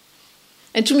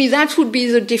 And to me that would be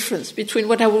the difference between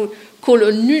what I would call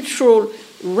a neutral,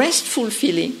 restful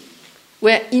feeling,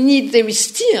 where in it there is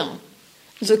still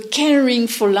the caring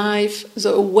for life,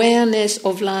 the awareness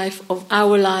of life, of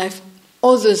our life,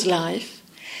 others' life,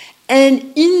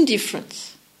 and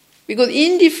indifference. Because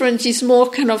indifference is more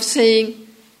kind of saying,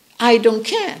 I don't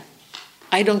care.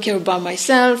 I don't care about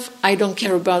myself, I don't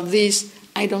care about this,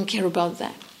 I don't care about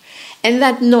that. And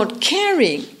that not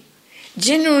caring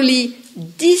generally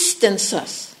distances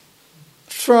us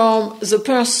from the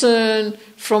person,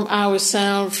 from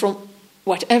ourselves, from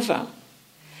whatever.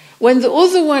 When the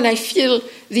other one, I feel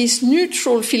this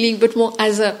neutral feeling, but more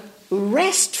as a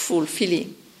restful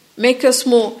feeling, make us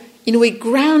more, in a way,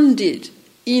 grounded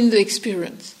in the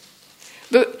experience.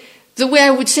 But the way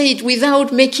I would say it,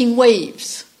 without making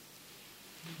waves.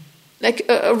 Like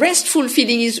a restful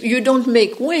feeling is you don't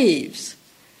make waves,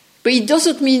 but it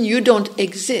doesn't mean you don't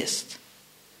exist.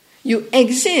 You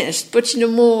exist, but in a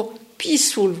more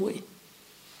peaceful way.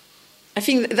 I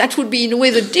think that would be, in a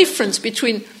way, the difference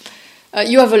between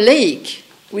you have a lake,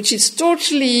 which is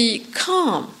totally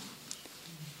calm,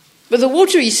 but the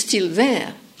water is still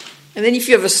there. And then if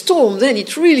you have a storm, then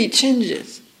it really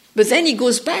changes. But then it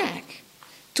goes back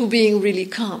to being really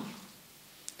calm.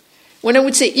 When I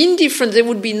would say indifferent, there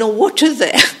would be no water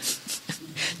there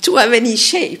to have any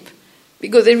shape.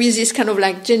 Because there is this kind of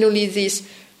like generally this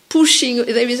pushing,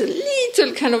 there is a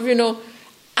little kind of,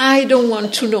 I don't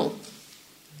want to know.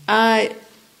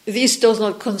 This does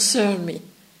not concern me.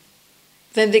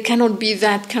 Then there cannot be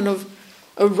that kind of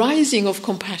arising of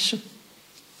compassion.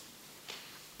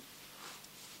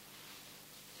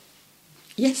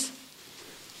 Yes?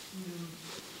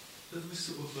 There's this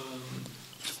sort of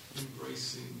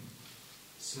embracing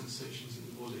sensations in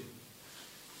the body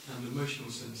and emotional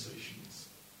sensations.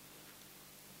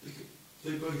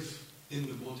 They're both in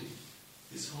the body.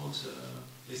 It's hard to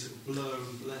they sort of blur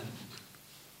and blend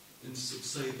and sort of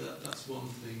say that that's one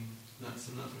thing, that's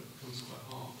another. It becomes quite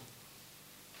hard.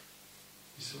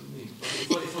 You see what I mean?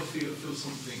 But if I feel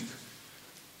something,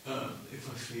 if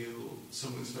I feel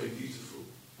something that's very beautiful,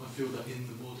 I feel that in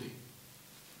the body.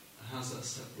 And how's that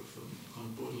separate from kind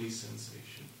of bodily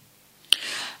sensation?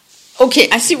 Okay,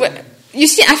 I see what... You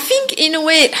see, I think in a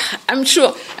way, I'm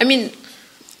sure,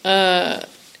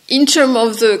 in terms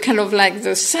of the kind of like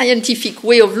the scientific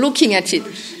way of looking at it.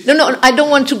 No, I don't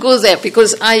want to go there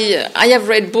because I have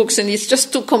read books and it's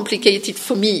just too complicated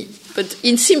for me. But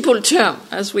in simple terms,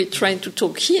 as we're trying to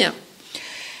talk here,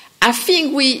 I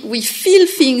think we feel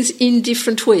things in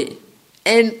different way,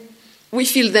 and we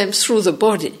feel them through the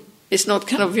body. It's not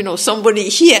kind of, somebody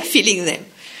here feeling them.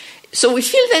 So we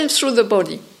feel them through the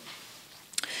body.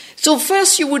 So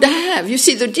first you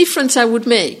see the difference I would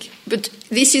make, but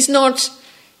this is not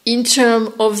in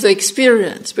terms of the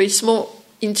experience, but it's more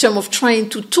in terms of trying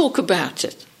to talk about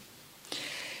it.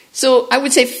 So I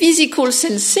would say physical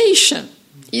sensation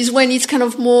is when it's kind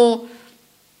of more,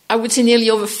 I would say nearly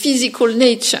of a physical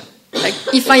nature. Like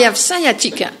if I have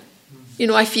sciatica,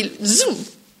 I feel zoom,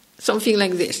 something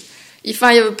like this. If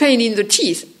I have a pain in the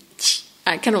teeth,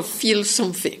 I kind of feel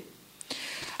something.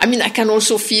 I can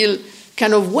also feel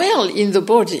kind of well in the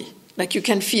body, like you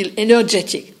can feel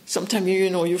energetic. Sometimes,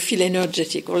 you feel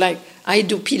energetic, or like I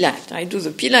do Pilates. I do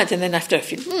the Pilates, and then after I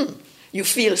feel, you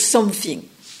feel something,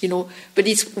 But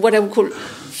it's what I would call,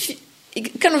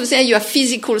 kind of say you have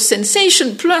physical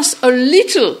sensation plus a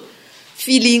little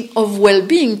feeling of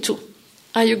well-being too.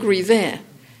 I agree there.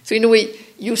 So in a way,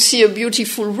 you see a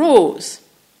beautiful rose,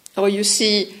 or you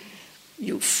smell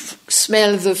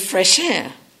the fresh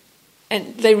air,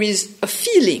 and there is a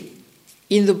feeling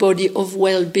in the body of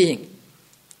well-being.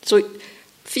 So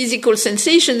physical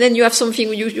sensation, then you have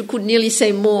something you could nearly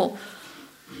say more,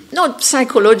 not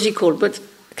psychological, but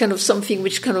kind of something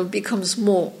which kind of becomes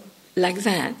more like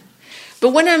that.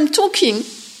 But when I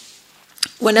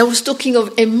was talking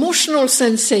of emotional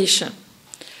sensation,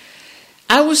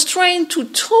 I was trying to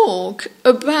talk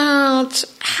about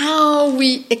how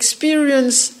we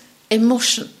experience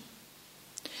emotion,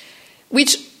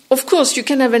 which, of course, you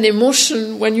can have an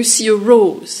emotion when you see a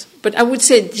rose, but I would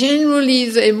say generally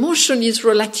the emotion is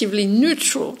relatively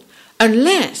neutral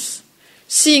unless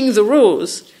seeing the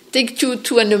rose takes you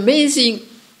to an amazing,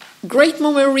 great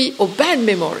memory or bad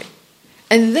memory.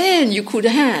 And then you could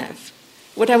have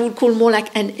what I would call more like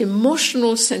an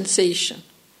emotional sensation,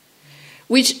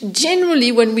 which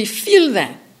generally when we feel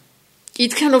that,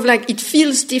 it kind of like it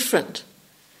feels different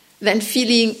than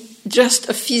feeling just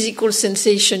a physical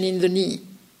sensation in the knee.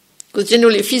 Because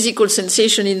generally a physical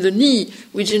sensation in the knee,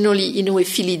 we generally, in a way,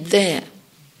 feel it there.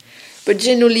 But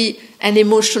generally an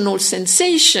emotional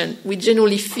sensation, we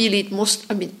generally feel it most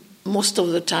of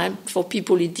the time. For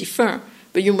people it differs,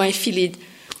 but you might feel it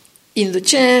in the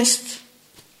chest,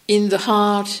 in the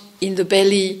heart, in the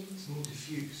belly. It's more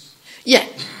diffuse. Yeah,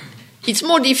 it's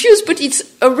more diffuse, but it's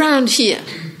around here.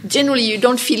 Generally you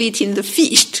don't feel it in the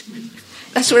feet.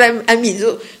 That's what I mean.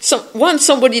 So once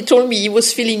somebody told me he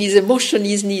was feeling his emotion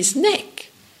in his neck.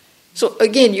 So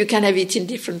again, you can have it in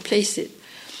different places.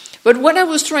 But what I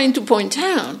was trying to point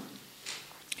out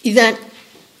is that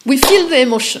we feel the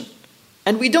emotion,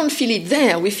 and we don't feel it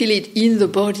there, we feel it in the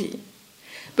body.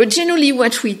 But generally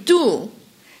what we do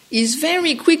is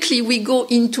very quickly we go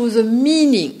into the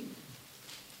meaning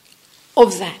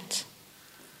of that.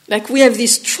 Like we have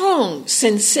this strong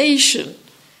sensation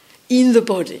in the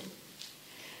body.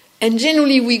 And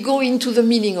generally we go into the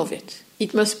meaning of it.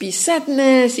 It must be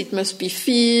sadness, it must be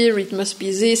fear, it must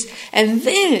be this. And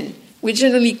then we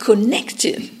generally connect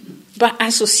it by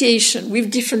association with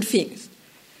different things,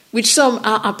 which some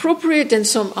are appropriate and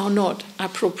some are not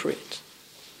appropriate.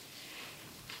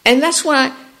 And that's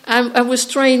why I was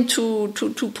trying to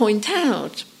point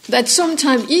out that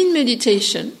sometimes in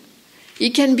meditation,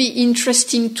 it can be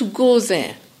interesting to go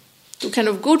there, to kind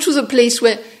of go to the place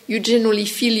where you generally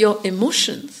feel your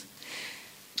emotions.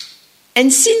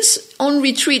 And since on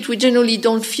retreat we generally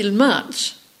don't feel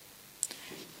much,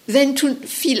 then to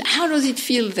feel, how does it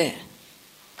feel there?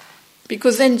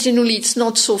 Because then generally it's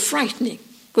not so frightening.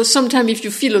 Because sometimes if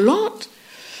you feel a lot,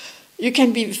 you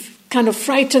can be kind of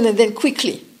frightened, and then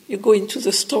quickly you go into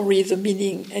the story, the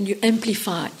meaning, and you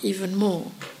amplify even more.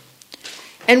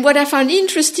 And what I find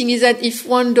interesting is that if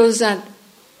one does that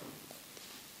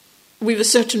with a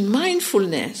certain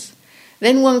mindfulness,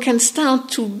 then one can start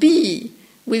to be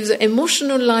with the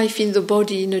emotional life in the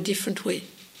body in a different way.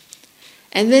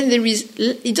 And then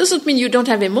it doesn't mean you don't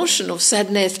have emotion of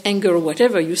sadness, anger, or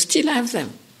whatever, you still have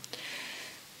them.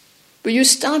 But you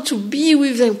start to be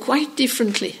with them quite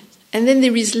differently. And then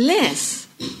there is less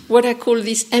what I call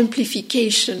this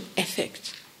amplification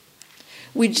effect,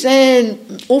 which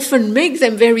then often make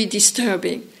them very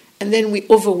disturbing. And then we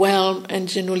overwhelm, and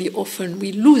generally often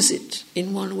we lose it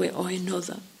in one way or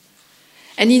another.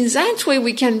 And in that way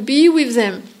we can be with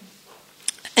them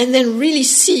and then really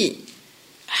see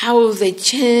how they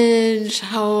change,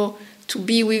 how to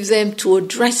be with them, to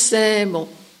address them, or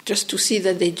just to see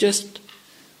that they just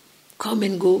come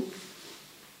and go.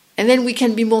 And then we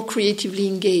can be more creatively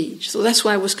engaged. So that's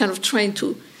why I was kind of trying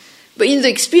to... But in the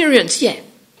experience,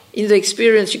 in the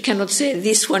experience you cannot say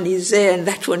this one is there and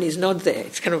that one is not there.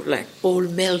 It's kind of like all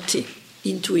melting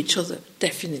into each other,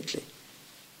 definitely.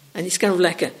 And it's kind of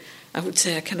like I would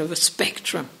say a kind of a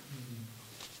spectrum.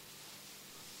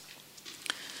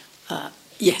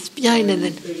 Yes, behind and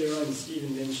then... Earlier on,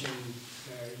 Stephen mentioned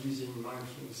using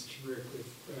mindfulness to work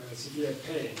with severe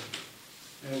pain.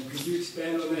 Could you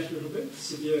expand on that a little bit?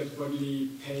 Severe bodily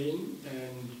pain,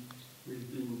 and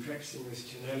we've been practicing this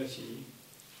tonality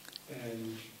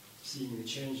and seeing the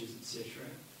changes, etc.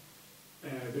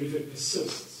 But if it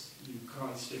persists, you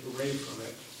can't step away from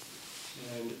it,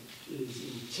 and it is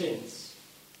intense.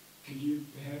 Could you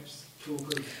perhaps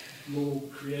talk of more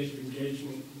creative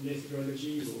engagement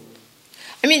methodology, or...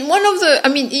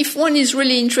 if one is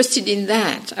really interested in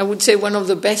that, I would say one of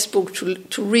the best books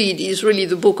to read is really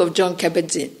the book of John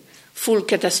Kabat-Zinn, Full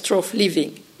Catastrophe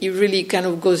Living. He really kind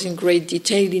of goes in great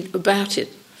detail about it.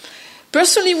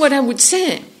 Personally, what I would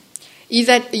say is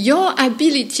that your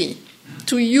ability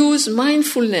to use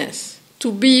mindfulness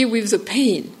to be with the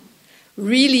pain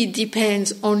really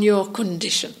depends on your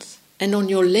conditions and on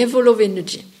your level of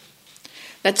energy.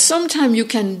 That sometimes you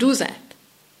can do that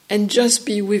and just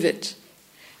be with it.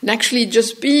 And actually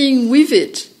just being with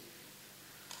it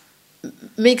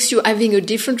makes you having a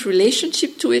different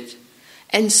relationship to it,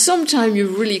 and sometimes you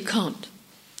really can't.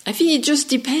 I think it just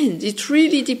depends. It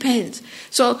really depends.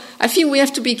 So I think we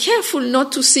have to be careful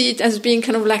not to see it as being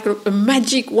kind of like a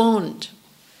magic wand.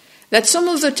 That some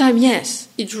of the time, yes,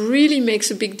 it really makes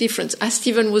a big difference, as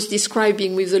Stephen was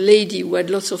describing with the lady who had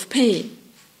lots of pain.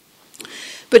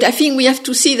 But I think we have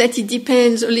to see that it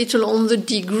depends a little on the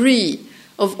degree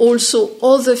of also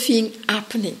other things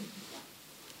happening.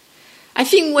 I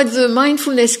think what the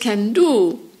mindfulness can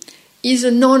do is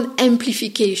a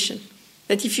non-amplification.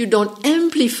 That if you don't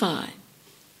amplify,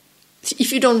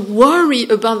 if you don't worry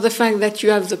about the fact that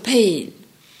you have the pain,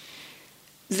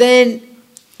 then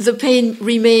the pain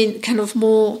remains kind of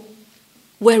more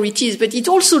where it is. But it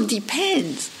also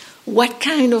depends what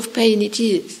kind of pain it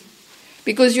is.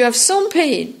 Because you have some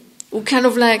pain who kind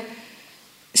of like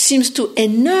seems to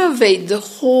enervate the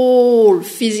whole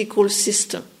physical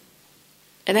system.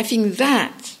 And I think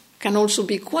that can also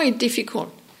be quite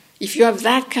difficult if you have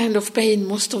that kind of pain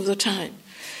most of the time.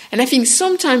 And I think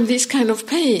sometimes this kind of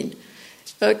pain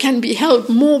can be helped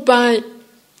more by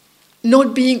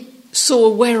not being so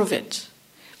aware of it,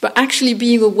 but actually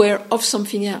being aware of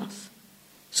something else.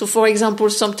 So, for example,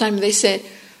 sometimes they say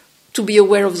to be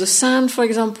aware of the sound, for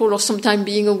example, or sometimes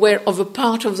being aware of a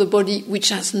part of the body which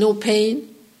has no pain.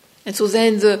 And so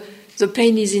then the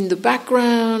pain is in the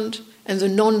background and the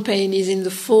non-pain is in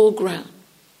the foreground.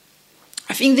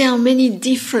 I think there are many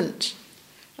different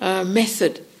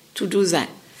methods to do that.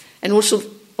 And also,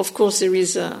 of course,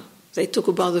 they talk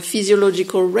about the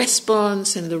physiological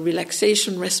response and the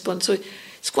relaxation response. So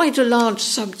it's quite a large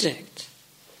subject.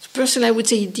 Personally, I would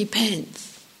say it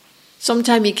depends.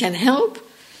 Sometimes it can help,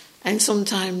 and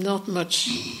sometimes not much.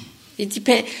 It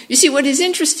depends. You see, what is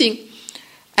interesting,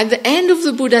 at the end of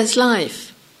the Buddha's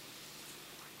life,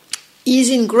 he is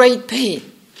in great pain.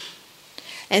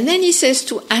 And then he says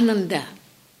to Ananda,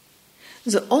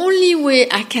 the only way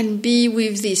I can be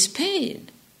with this pain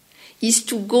is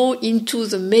to go into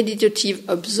the meditative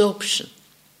absorption.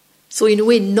 So in a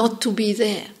way, not to be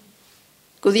there.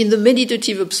 Because in the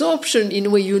meditative absorption, in a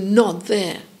way, you're not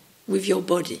there with your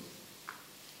body.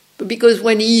 But because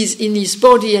when he is in his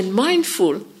body and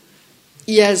mindful,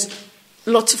 he has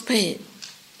lots of pain.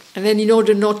 And then in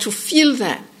order not to feel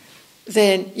that,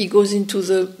 then he goes into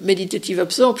the meditative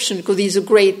absorption because he's a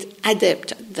great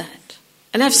adept at that.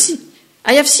 And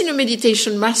I have seen a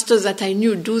meditation master that I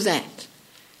knew do that.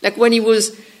 Like when he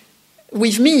was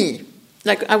with me,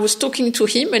 like I was talking to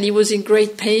him and he was in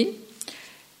great pain.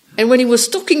 And when he was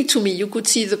talking to me, you could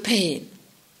see the pain.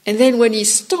 And then when he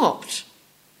stopped,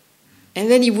 and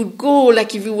then he would go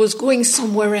like if he was going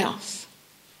somewhere else.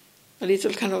 A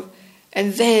little kind of,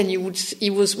 and then he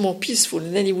was more peaceful,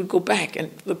 and then he would go back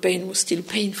and the pain was still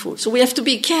painful. So we have to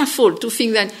be careful to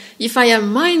think that if I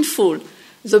am mindful,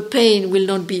 the pain will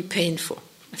not be painful.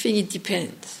 I think it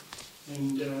depends.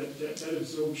 And that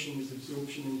absorption is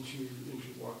absorption into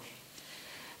what?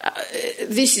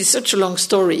 This is such a long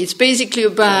story. It's basically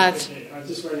about... Okay. I was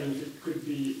just wondering if it could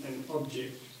be an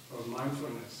object of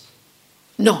mindfulness.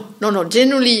 No.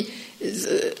 Generally,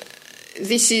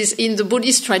 this is in the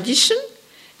Buddhist tradition.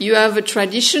 You have a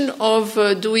tradition of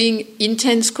doing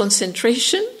intense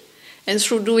concentration, and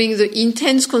through doing the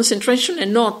intense concentration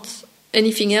and not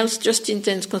anything else, just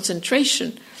intense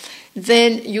concentration,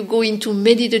 then you go into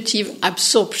meditative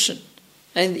absorption.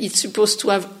 And it's supposed to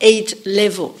have 8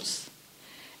 levels.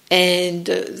 And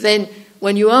then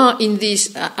when you are in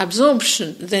this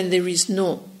absorption, then there is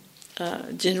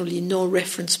generally no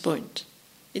reference point.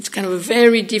 It's kind of a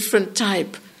very different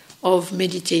type of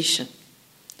meditation.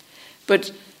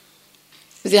 But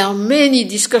there are many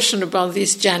discussions about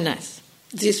these jhanas.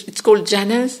 It's called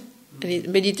jhanas, and it's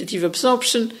meditative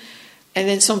absorption. And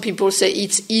then some people say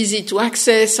it's easy to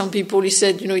access. Some people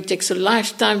said, it takes a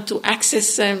lifetime to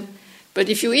access them. But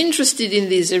if you're interested in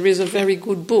this, there is a very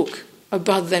good book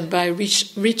about them by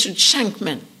Richard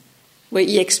Shankman, where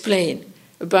he explained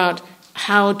about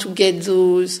how to get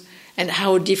those and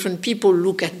how different people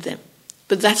look at them.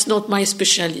 But that's not my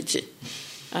speciality.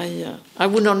 I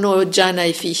would not know a jhana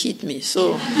if he hit me.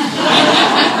 So,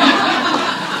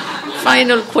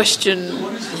 final question.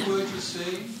 What is the word you're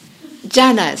saying?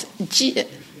 Jhanas.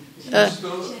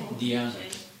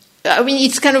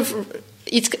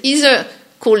 It's either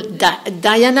called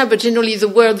dhyana, but generally the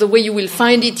way you will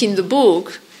find it in the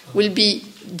book will be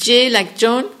J like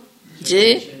John,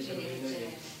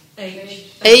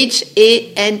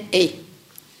 H-A-N-A.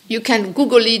 You can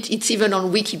Google it, it's even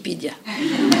on Wikipedia.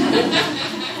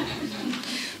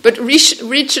 But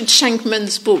Richard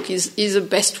Shankman's book is the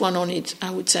best one on it, I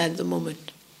would say, at the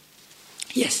moment.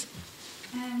 Yes?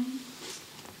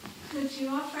 Could you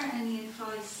offer any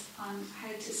advice on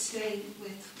how to stay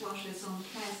with what is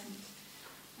unpleasant?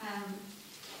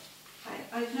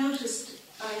 I've noticed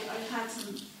I've had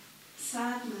some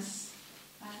sadness,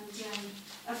 and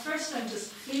at first I'm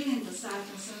just feeling the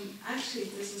sadness, and actually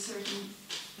there's a certain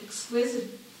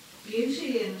exquisite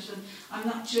beauty in it, and I'm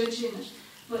not judging it,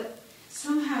 but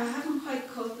somehow I haven't quite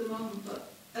caught the moment,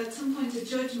 but at some point a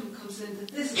judgment comes in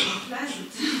that this is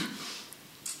unpleasant.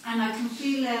 And I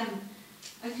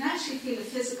can actually feel a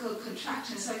physical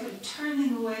contraction. It's like I'm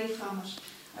turning away from it.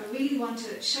 I really want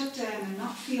to shut down and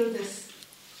not feel this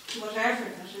whatever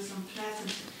that is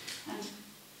unpleasant. And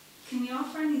can you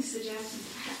offer any suggestions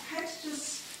how to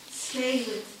just stay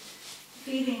with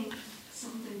feeling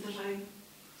something that I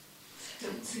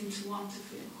don't seem to want to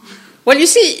feel? Well, you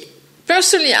see,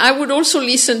 personally, I would also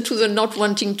listen to the not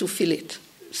wanting to feel it.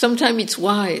 Sometimes it's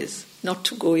wise not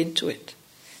to go into it.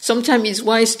 Sometimes it's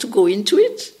wise to go into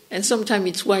it, and sometimes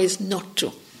it's wise not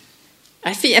to.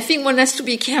 I think one has to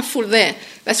be careful there.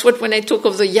 That's what when I talk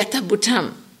of the Yata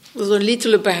Bhutam, it was a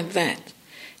little about that.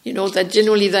 That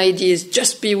generally the idea is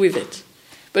just be with it.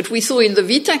 But we saw in the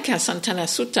Vitakka Santana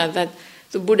Sutta that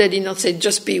the Buddha did not say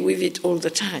just be with it all the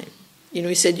time.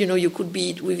 He said, you could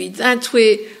be with it that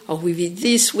way, or with it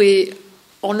this way,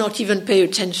 or not even pay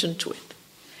attention to it.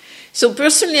 So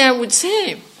personally I would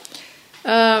say,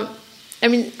 I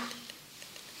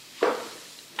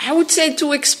would say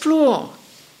to explore,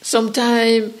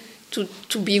 sometime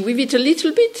to be with it a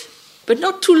little bit, but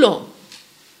not too long.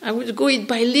 I would go it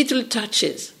by little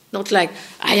touches, not like,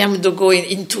 I am going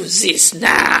into this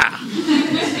now.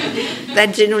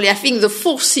 That generally, I think the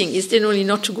forcing is generally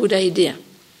not a good idea.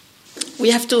 We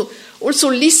have to also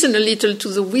listen a little to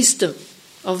the wisdom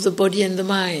of the body and the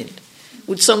mind.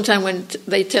 Which sometimes when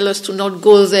they tell us to not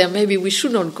go there, maybe we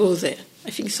should not go there.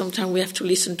 I think sometimes we have to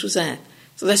listen to that.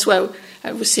 So that's why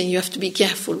I was saying you have to be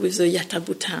careful with the Yata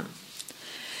Bhutam.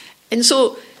 And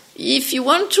so if you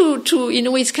want to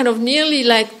it's kind of nearly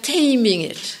like taming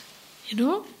it.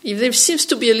 If there seems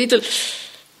to be a little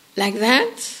like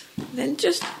that, then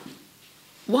just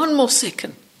one more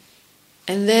second.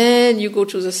 And then you go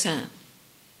to the sound.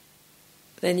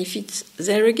 Then if it's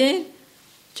there again,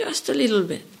 just a little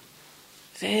bit.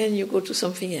 Then you go to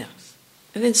something else.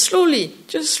 And then slowly,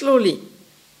 just slowly,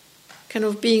 kind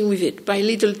of being with it by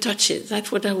little touches.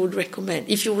 That's what I would recommend.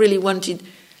 If you really wanted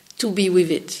to be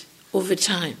with it over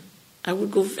time, I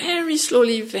would go very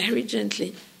slowly, very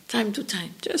gently, time to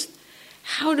time. Just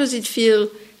how does it feel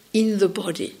in the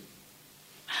body.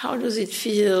 How does it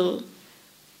feel,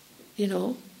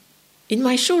 in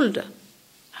my shoulder?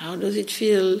 How does it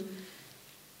feel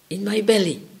in my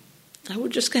belly? I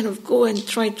would just kind of go and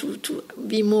try to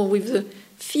be more with the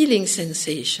feeling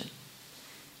sensation.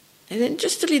 And then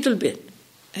just a little bit.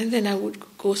 And then I would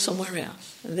go somewhere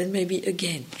else. And then maybe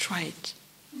again, try it.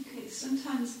 Okay,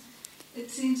 sometimes it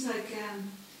seems like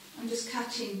I'm just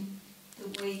catching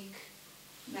the wake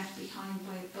left behind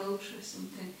by a boat or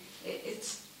something.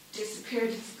 It's disappeared,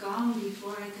 it's gone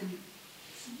before I can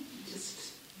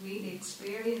just really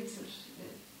experience it.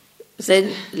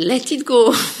 Then let it go.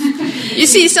 You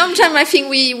see, sometimes I think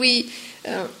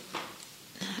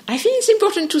I think it's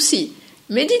important to see.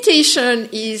 Meditation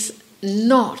is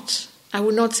not, I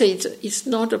would not say it's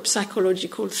not a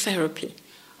psychological therapy.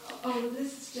 Oh,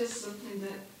 this is just something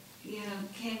that,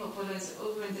 came up when I was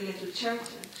over in the little church,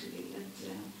 actually, and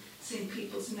seeing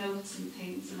people's notes and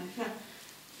things, and I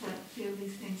feel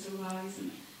these things arise,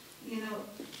 and,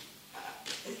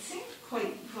 it seemed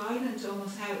quite violent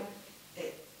almost how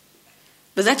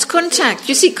but that's contact.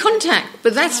 You see, contact,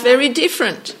 but that's very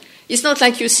different. It's not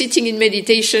like you're sitting in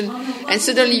meditation and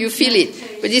suddenly you feel it.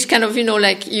 But it's kind of,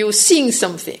 like you're seeing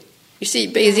something. You see,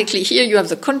 basically here you have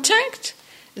the contact,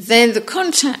 then the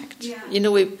contact.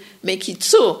 We make it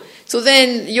so. So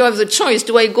then you have the choice,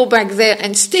 do I go back there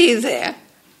and stay there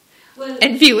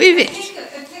and be with it?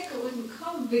 I think it wouldn't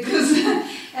come because,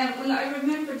 I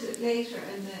remembered it later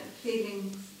and the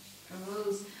feelings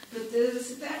arose. But there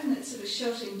was a definite sort of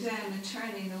shutting down and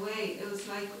turning away. It was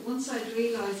like once I'd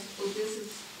realised, this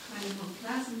is kind of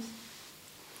unpleasant,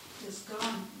 it's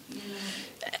gone.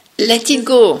 Let it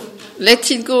go.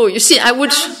 Let it go. You see, I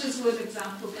would. That was just one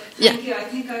example. But thank you. I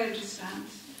think I understand.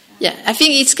 Yeah, I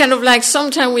think it's kind of like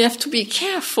sometimes we have to be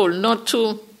careful not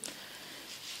to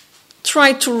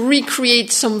try to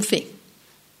recreate something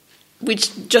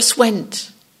which just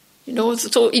went.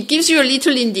 So it gives you a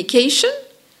little indication.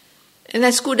 And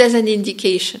that's good as an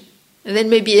indication. And then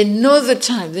maybe another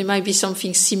time there might be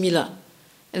something similar.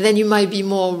 And then you might be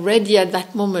more ready at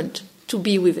that moment to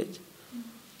be with it.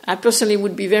 I personally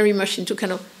would be very much into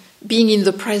kind of being in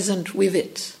the present with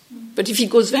it. But if it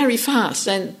goes very fast,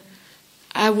 then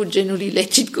I would generally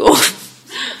let it go.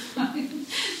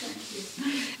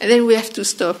 And then we have to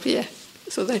stop here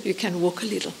so that you can walk a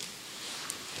little.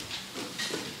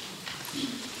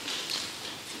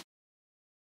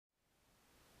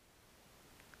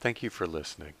 Thank you for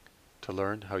listening. To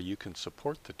learn how you can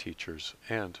support the teachers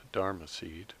and Dharma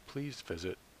Seed, please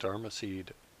visit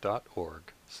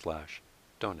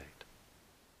dharmaseed.org/donate.